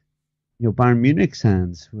in Bayern Munich's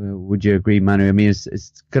hands. Would you agree, Manu? I mean,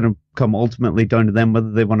 it's going to come ultimately down to them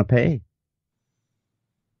whether they want to pay.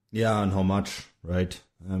 Yeah, and how much, right?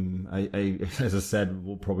 I as I said,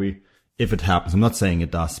 we'll probably, if it happens, I'm not saying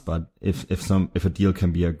it does, but if a deal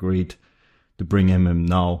can be agreed to bring him in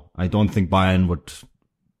now, I don't think Bayern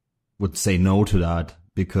would say no to that,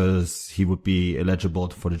 because he would be eligible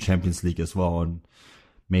for the Champions League as well, and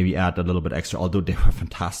maybe add a little bit extra, although they were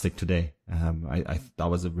fantastic today. That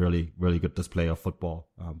was a really, really good display of football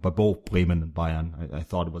by both Bremen and Bayern. I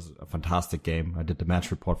thought it was a fantastic game. I did the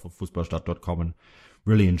match report for Fußballstadt.com and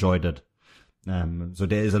really enjoyed it. So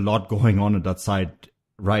there is a lot going on at that side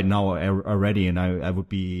right now already, and I would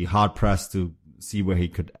be hard pressed to see where you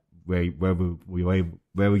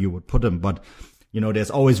would put him. But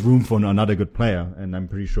there's always room for another good player, and I'm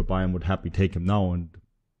pretty sure Bayern would happily take him now and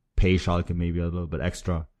pay Schalke maybe a little bit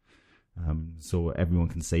extra, so everyone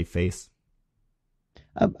can save face.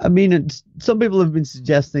 I mean, some people have been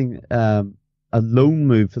suggesting a loan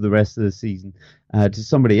move for the rest of the season to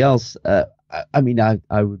somebody else. I mean,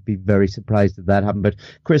 I would be very surprised if that happened. But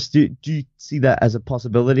Chris, do you see that as a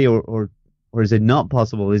possibility, or is it not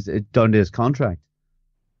possible? Is it down to his contract?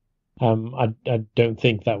 I don't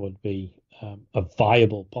think that would be a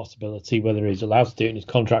viable possibility, whether he's allowed to do it in his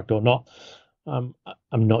contract or not.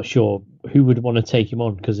 I'm not sure who would want to take him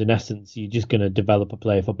on, because in essence, you're just going to develop a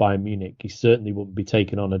player for Bayern Munich. He certainly wouldn't be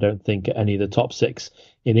taken on, I don't think, at any of the top six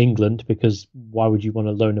in England, because why would you want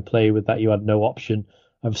to loan a player with that you had no option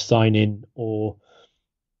of signing or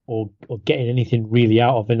getting anything really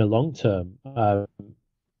out of in a long term?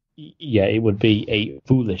 It would be a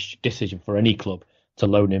foolish decision for any club to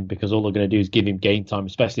loan him, because all they're going to do is give him game time,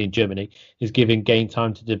 especially in Germany, is give him game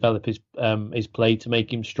time to develop his play to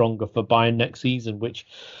make him stronger for Bayern next season, which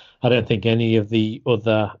I don't think any of the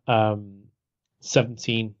other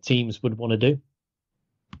 17 teams would want to do.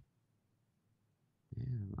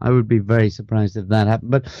 I would be very surprised if that happened.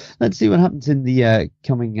 But let's see what happens in the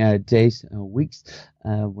coming days, weeks,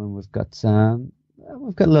 when we've got a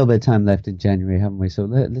little bit of time left in January, haven't we? So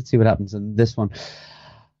let's see what happens in this one.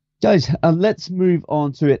 Guys, let's move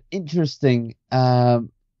on to an interesting, a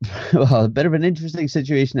bit of an interesting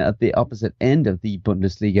situation at the opposite end of the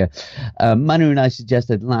Bundesliga. Manu and I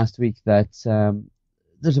suggested last week that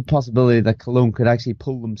there's a possibility that Cologne could actually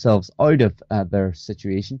pull themselves out of their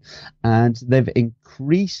situation, and they've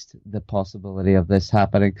increased the possibility of this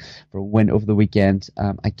happening for a win over the weekend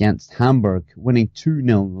against Hamburg, winning 2-0 in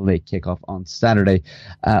the late kickoff on Saturday.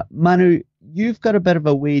 Manu, you've got a bit of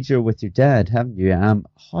a wager with your dad, haven't you?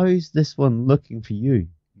 How's this one looking for you?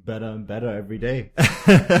 Better and better every day.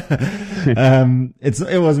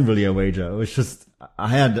 It wasn't really a wager. It was just I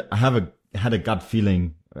had a gut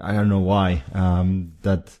feeling. I don't know why,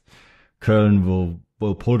 that Köln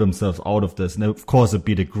will pull themselves out of this. And of course, it'd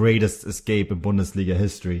be the greatest escape in Bundesliga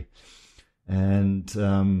history. And,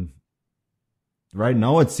 right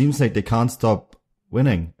now it seems like they can't stop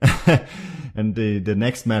winning. And the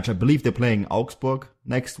next match, I believe they're playing Augsburg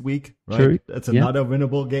next week, right? True. That's another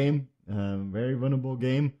winnable game, very winnable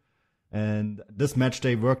game. And this match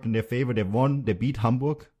day worked in their favor. They beat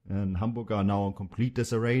Hamburg, and Hamburg are now in complete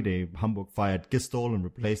disarray. Hamburg fired Gistol and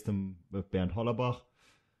replaced him with Bernd Hollerbach.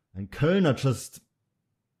 And Köln are just,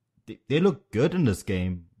 they look good in this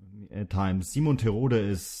game at times. Simon Terodde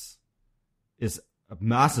is a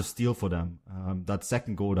massive steal for them. That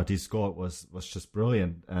second goal that he scored was just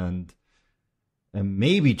brilliant. And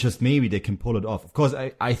maybe, just maybe, they can pull it off. Of course,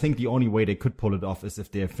 I think the only way they could pull it off is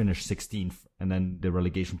if they finish 16th and then the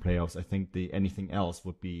relegation playoffs. I think anything else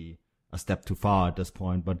would be a step too far at this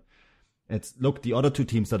point. But look, the other two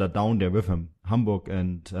teams that are down there with him, Hamburg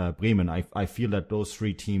and Bremen, I feel that those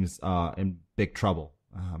three teams are in big trouble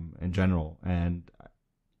in general. And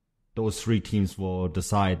those three teams will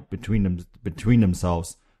decide between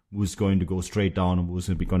themselves who's going to go straight down and who's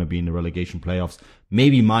going to be in the relegation playoffs.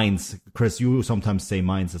 Maybe Mainz. Chris, you sometimes say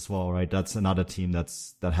Mainz as well, right? That's another team that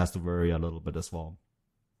has to worry a little bit as well.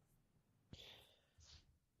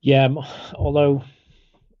 Yeah, although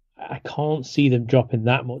I can't see them dropping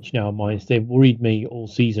that much now, Mainz. They've worried me all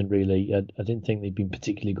season, really. I didn't think they'd been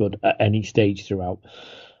particularly good at any stage throughout.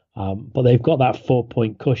 But they've got that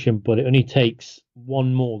 4-point cushion, but it only takes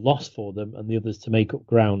one more loss for them and the others to make up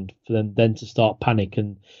ground for them then to start panic,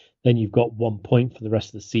 and then you've got 1 point for the rest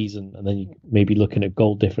of the season, and then you may be looking at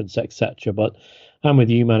goal difference, etc. But I'm with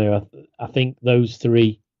you, Manu. I think those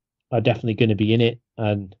three are definitely going to be in it,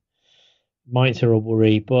 and Mainz are a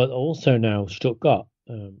worry, but also now Stuttgart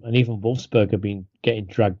and even Wolfsburg have been getting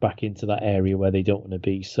dragged back into that area where they don't want to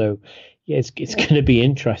be. So yeah, it's going to be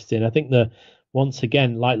interesting. I think once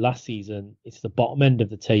again, like last season, it's the bottom end of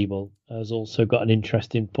the table has also got an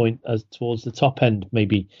interesting point as towards the top end.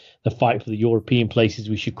 Maybe the fight for the European places,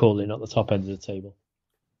 we should call it, not the top end of the table.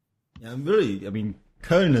 Yeah, really. I mean,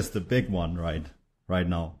 Köln is the big one right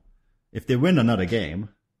now. If they win another game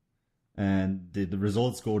and the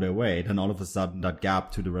results go their way, then all of a sudden that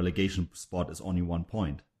gap to the relegation spot is only 1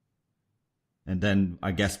 point. And then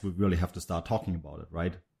I guess we really have to start talking about it,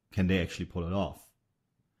 right? Can they actually pull it off?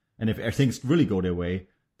 And if things really go their way,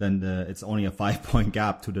 then it's only a 5-point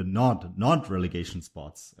gap to the not relegation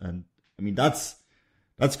spots. And I mean, that's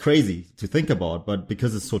crazy to think about, but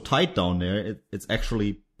because it's so tight down there, it's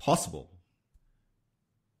actually possible.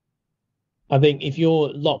 I think if you're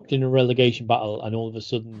locked in a relegation battle and all of a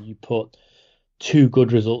sudden you put two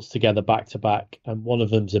good results together back to back, and one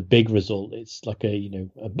of them's a big result, it's like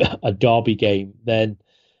a derby game, then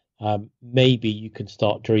maybe you can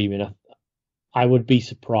start dreaming. I would be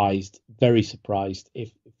surprised, very surprised, if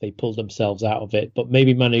they pull themselves out of it. But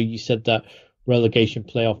maybe, Manu, you said that relegation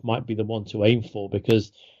playoff might be the one to aim for,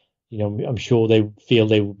 because I'm sure they feel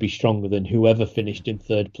they would be stronger than whoever finished in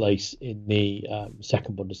third place in the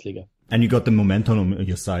second Bundesliga. And you got the momentum on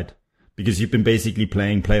your side, because you've been basically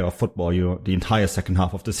playing playoff football the entire second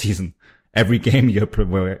half of the season. Every game you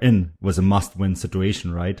were in was a must-win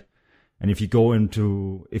situation, right? And if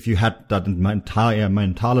you had that entire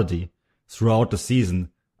mentality throughout the season,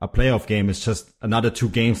 a playoff game is just another 2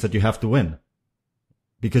 games that you have to win,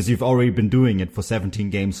 because you've already been doing it for 17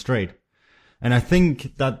 games straight. And I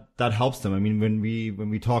think that helps them. I mean, when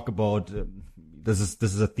we talk about this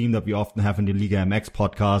is a theme that we often have in the Liga MX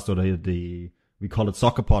podcast, or we call it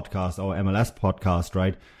soccer podcast or MLS podcast,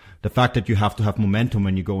 right? the fact that you have to have momentum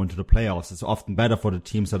when you go into the playoffs is often better for the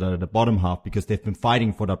teams that are at the bottom half because they've been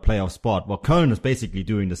fighting for that playoff spot. Well, Köln is basically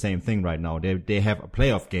doing the same thing right now. They have a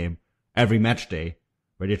playoff game every match day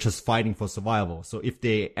where they're just fighting for survival. So if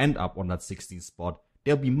they end up on that 16th spot,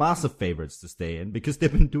 they'll be massive favorites to stay in because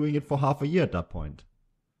they've been doing it for half a year at that point.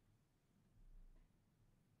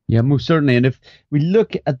 Yeah, most certainly. And if we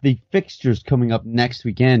look at the fixtures coming up next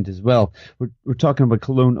weekend as well, we're talking about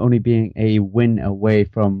Cologne only being a win away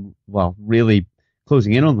from, well, really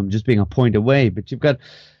closing in on them, just being a point away. But you've got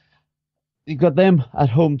them at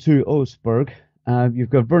home to Augsburg. You've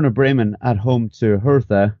got Werder Bremen at home to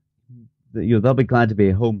Hertha. They'll be glad to be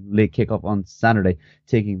at home late kickoff on Saturday,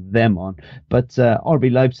 taking them on. But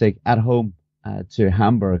RB Leipzig at home to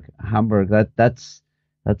Hamburg. That's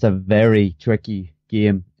a very tricky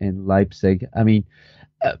game in Leipzig. I mean,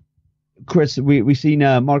 Chris, we seen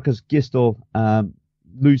Marcus Gisdol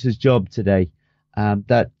lose his job today.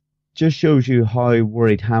 That just shows you how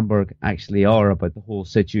worried Hamburg actually are about the whole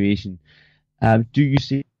situation. Do you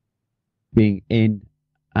see being in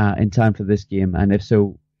time for this game? And if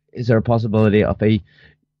so, is there a possibility of a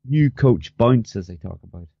new coach bounce, as they talk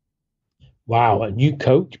about? Wow, a new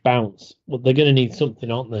coach bounce. Well, they're going to need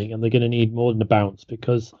something, aren't they? And they're going to need more than a bounce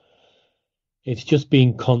because it's just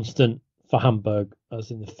been constant for Hamburg,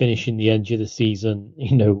 as in the finishing the end of the season,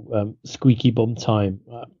 squeaky bum time.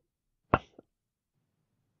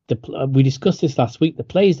 We discussed this last week. The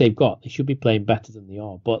players they've got, they should be playing better than they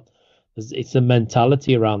are, but it's a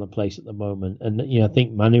mentality around the place at the moment. And, I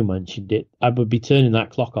think Manu mentioned it. I would be turning that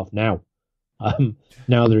clock off now.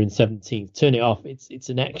 Now they're in 17th. Turn it off. It's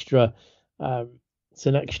an extra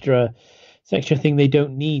thing they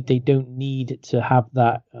don't need. They don't need to have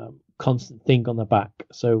that constant thing on the back.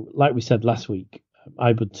 So like we said last week,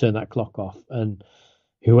 I would turn that clock off, and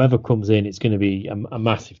whoever comes in, it's going to be a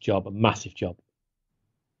massive job.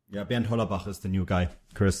 Yeah, Bernd Hollerbach is the new guy,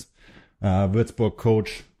 Chris. Würzburg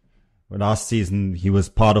coach. Last season, he was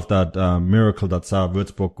part of that miracle that saw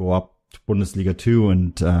Würzburg go up to Bundesliga 2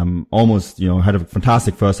 and almost, had a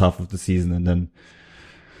fantastic first half of the season and then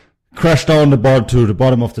crashed down the ball to the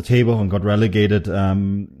bottom of the table and got relegated.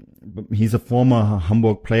 He's a former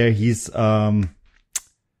Hamburg player. He's a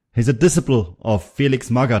disciple of Felix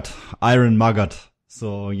Magath, Iron Magath.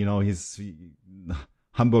 So,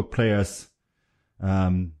 Hamburg players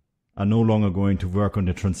are no longer going to work on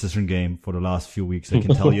the transition game for the last few weeks. I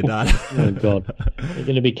can tell you that. Oh God, they're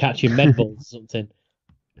going to be catching medballs or something.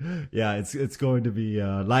 Yeah, it's going to be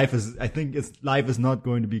life is not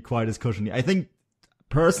going to be quite as cushiony. I think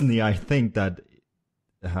that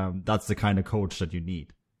that's the kind of coach that you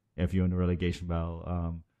need if you're in a relegation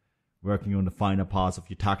battle. Working on the finer parts of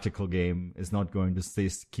your tactical game is not going to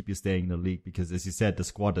keep you staying in the league because, as you said, the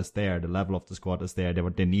squad is there, the level of the squad is there.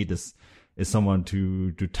 What they need is someone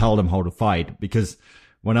to tell them how to fight. Because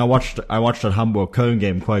when I watched that Hamburg-Köln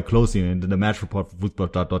game quite closely and did a match report for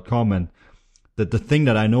Fußball.com, and the thing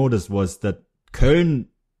that I noticed was that Köln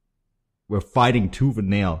were fighting tooth and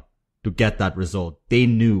nail to get that result. They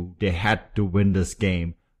knew they had to win this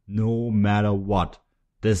game no matter what.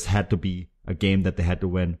 This had to be a game that they had to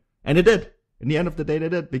win. And they did. In the end of the day, they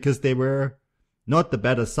did, because they were not the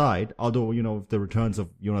better side. Although, the returns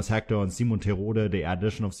of Jonas Hector and Simon Terodde, the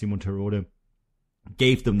addition of Simon Terodde,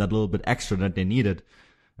 gave them that little bit extra that they needed.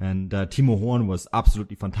 And Timo Horn was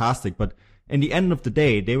absolutely fantastic. But in the end of the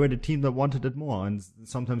day, they were the team that wanted it more. And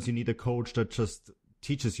sometimes you need a coach that just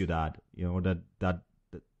teaches you that, that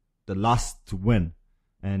the lust to win.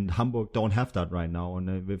 And Hamburg don't have that right now, and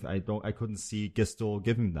I couldn't see Gisdol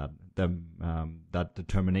giving them that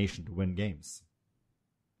determination to win games.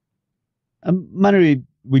 Manuel,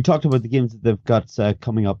 we talked about the games that they've got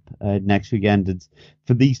coming up next weekend. And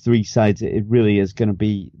for these three sides, it really is going to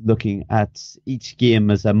be looking at each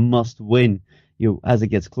game as a must-win. As it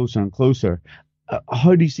gets closer and closer.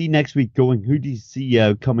 How do you see next week going? Who do you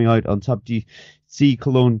see coming out on top? Do you see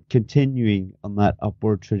Cologne continuing on that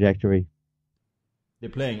upward trajectory? They're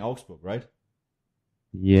playing Augsburg, right?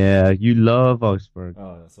 Yeah, you love Augsburg.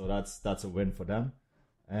 Oh, so that's a win for them.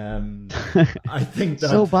 I think that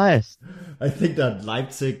so biased. I think that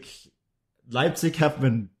Leipzig have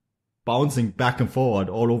been bouncing back and forward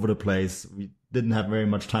all over the place. We didn't have very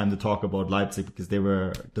much time to talk about Leipzig because they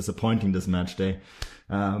were disappointing this match day.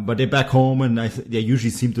 But they're back home, and they usually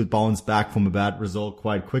seem to bounce back from a bad result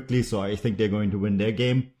quite quickly. So I think they're going to win their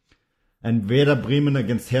game. And Werder Bremen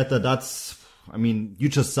against Hertha, you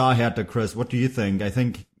just saw Hertha, Chris. What do you think? I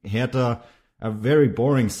think Hertha, a very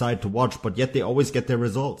boring side to watch, but yet they always get their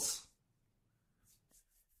results.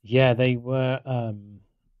 Yeah, they were.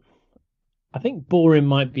 I think boring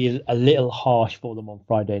might be a little harsh for them on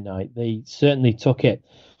Friday night. They certainly took it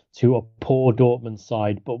to a poor Dortmund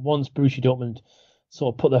side. But once Borussia Dortmund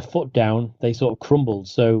sort of put their foot down, they sort of crumbled.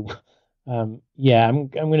 So, I'm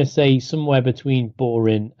going to say somewhere between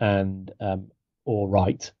boring and all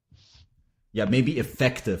right. Yeah, maybe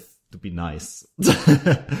effective to be nice.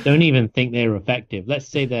 Don't even think they're effective. Let's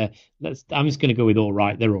say I'm just going to go with all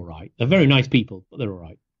right. They're all right. They're very nice people, but they're all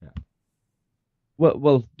right. Yeah.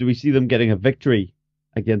 Well, do we see them getting a victory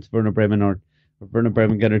against Werder Bremen, or Werder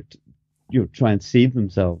Bremen going to try and save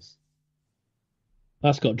themselves?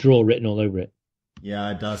 That's got draw written all over it.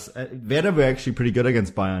 Yeah, it does. Werder were actually pretty good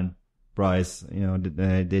against Bayern, Bryce.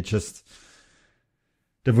 They just...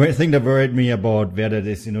 The thing that worried me about Werder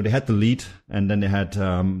is, they had the lead, and then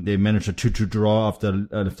they managed a 2-2 draw after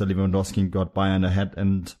Lewandowski got Bayern ahead,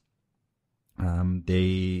 and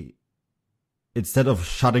they, instead of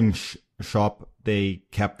shutting shop, they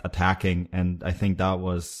kept attacking, and I think that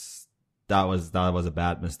was a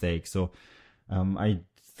bad mistake. So, I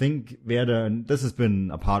think Werder, and this has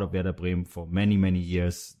been a part of Werder Bremen for many, many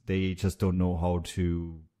years, they just don't know how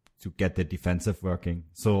to get their defensive working.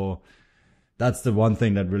 So, that's the one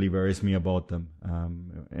thing that really worries me about them.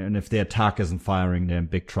 And if their attack isn't firing, they're in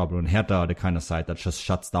big trouble. And Hertha are the kind of side that just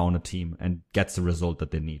shuts down a team and gets the result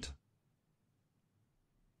that they need.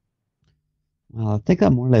 Well, I think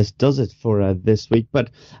that more or less does it for this week.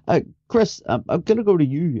 But Chris, I'm going to go to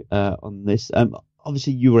you on this.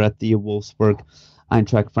 Obviously, you were at the Wolfsburg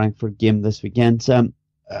Eintracht Frankfurt game this weekend.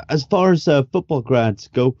 As far as football grads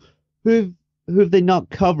go, who have they not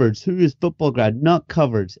covered? Who is football grad not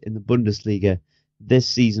covered in the Bundesliga this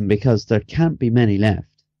season? Because there can't be many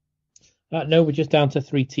left. No, we're just down to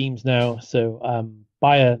 3 teams now. So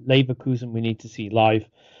Bayer Leverkusen we need to see live.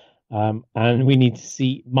 And we need to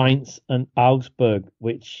see Mainz and Augsburg,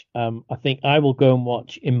 which I think I will go and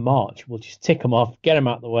watch in March. We'll just tick them off, get them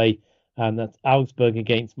out of the way. And that's Augsburg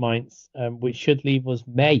against Mainz, which should leave us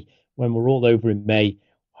May, when we're all over in May.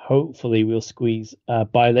 Hopefully we'll squeeze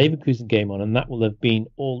Bayer Leverkusen game on, and that will have been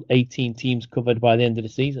all 18 teams covered by the end of the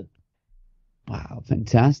season. Wow,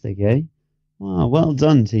 fantastic, eh? Wow, well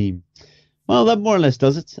done, team. Well, that more or less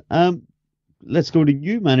does it. Let's go to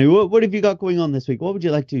you, Manu. What have you got going on this week? What would you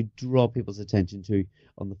like to draw people's attention to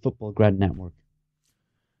on the Football Grad Network?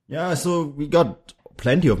 Yeah, so we got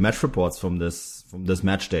plenty of match reports from this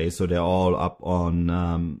match day. So they're all up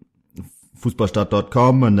on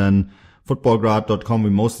Fußballstadt.com, and then footballgrad.com.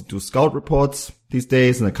 We mostly do scout reports these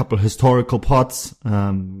days and a couple historical pods.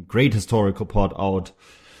 Great historical pod out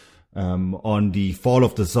on the fall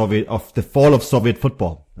of Soviet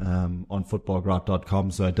football on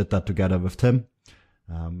footballgrad.com. So I did that together with Tim.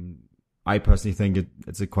 I personally think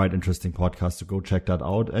it's a quite interesting podcast, so go check that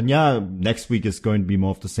out. And yeah, next week is going to be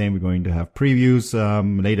more of the same. We're going to have previews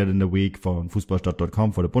later in the week on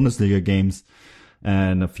Fußballstadt.com for the Bundesliga games,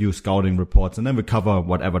 and a few scouting reports, and then we cover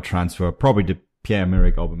whatever transfer. Probably the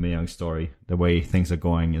Pierre-Emerick Aubameyang story. The way things are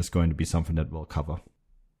going is going to be something that we'll cover.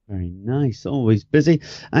 Very nice. Always busy.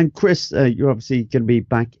 And Chris, you're obviously going to be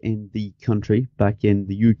back in the country, back in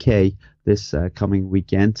the UK this coming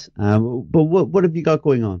weekend. But what have you got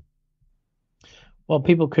going on? Well,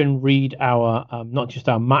 people can read our not just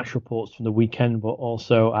our match reports from the weekend, but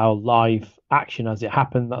also our live action as it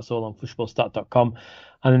happened. That's all on Fußballstadt.com.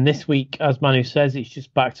 And then this week, as Manu says, it's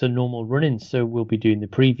just back to normal running. So we'll be doing the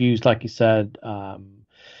previews, like you said,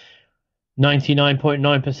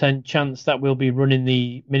 99.9% chance that we'll be running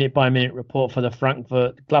the minute-by-minute report for the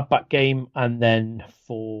Frankfurt Gladbach game. And then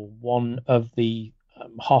for one of the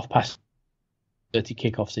 30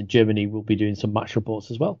 kickoffs in Germany, we'll be doing some match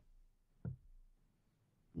reports as well.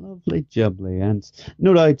 Lovely jubbly. And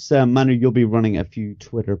no doubt, Manu, you'll be running a few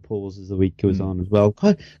Twitter polls as the week goes on as well.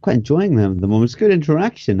 Quite enjoying them at the moment. It's good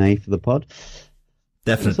interaction, for the pod.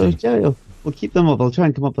 Definitely. So, yeah, we'll keep them up. I'll try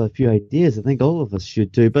and come up with a few ideas. I think all of us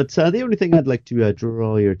should do. But the only thing I'd like to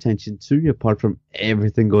draw your attention to, apart from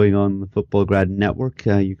everything going on in the Football Grad Network,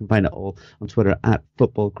 you can find it all on Twitter at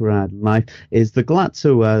Football Grad Live, is the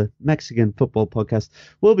Glatzo Mexican football podcast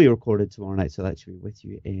will be recorded tomorrow night. So that should be with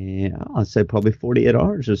you in, I'd say probably 48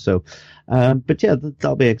 hours or so. But yeah,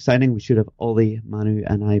 that'll be exciting. We should have Ollie, Manu,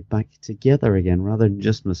 and I back together again rather than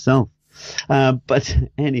just myself. But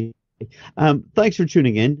anyway. Thanks for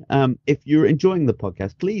tuning in. If you're enjoying the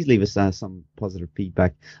podcast, please leave us some positive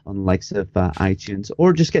feedback on the likes of iTunes,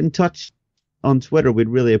 or just get in touch on Twitter. We'd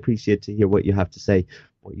really appreciate to hear what you have to say,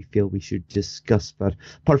 what you feel we should discuss. But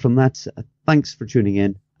apart from that, thanks for tuning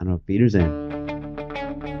in, and auf Wiedersehen.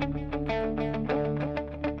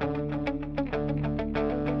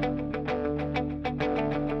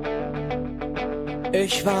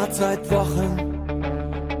 Ich warte seit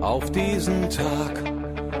Wochen auf diesen Tag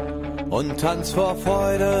und tanz vor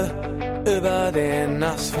Freude über den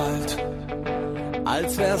Asphalt,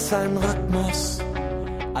 als wär's ein Rhythmus,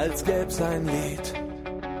 als gäb's ein Lied,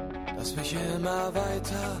 das mich immer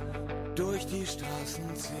weiter durch die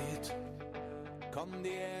Straßen zieht. Komm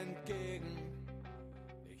dir entgegen,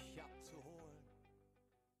 dich abzuholen.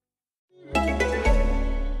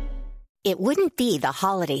 It wouldn't be the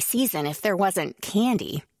holiday season if there wasn't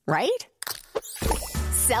candy, right?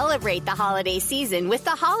 Celebrate the holiday season with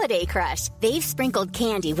the Holiday Crush. They've sprinkled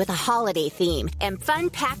candy with a holiday theme and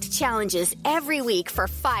fun-packed challenges every week for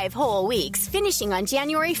 5 whole weeks, finishing on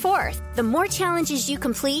January 4th. The more challenges you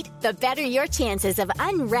complete, the better your chances of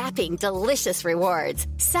unwrapping delicious rewards.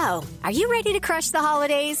 So, are you ready to crush the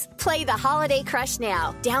holidays? Play the Holiday Crush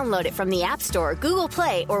now. Download it from the App Store, Google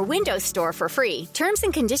Play, or Windows Store for free. Terms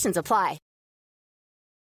and conditions apply.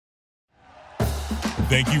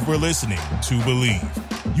 Thank you for listening to Believe.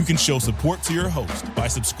 You can show support to your host by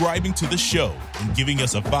subscribing to the show and giving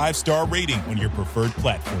us a 5-star rating on your preferred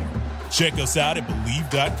platform. Check us out at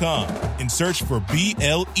Believe.com and search for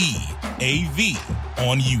BLEAV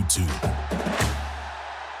on YouTube.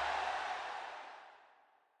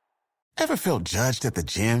 Ever felt judged at the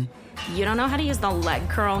gym? You don't know how to use the leg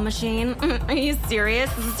curl machine? Are you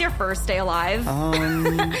serious? Is this your first day alive?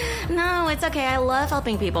 No, it's okay. I love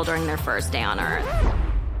helping people during their first day on Earth.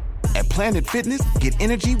 At Planet Fitness, get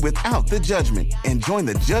energy without the judgment and join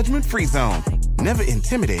the judgment-free zone. Never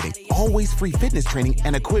intimidating, always free fitness training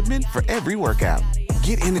and equipment for every workout.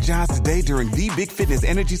 Get energized today during the Big Fitness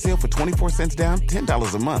Energy Sale for 24 cents down,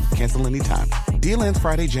 $10 a month. Cancel anytime. Deal ends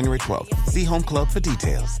Friday, January 12th. See Home Club for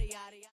details.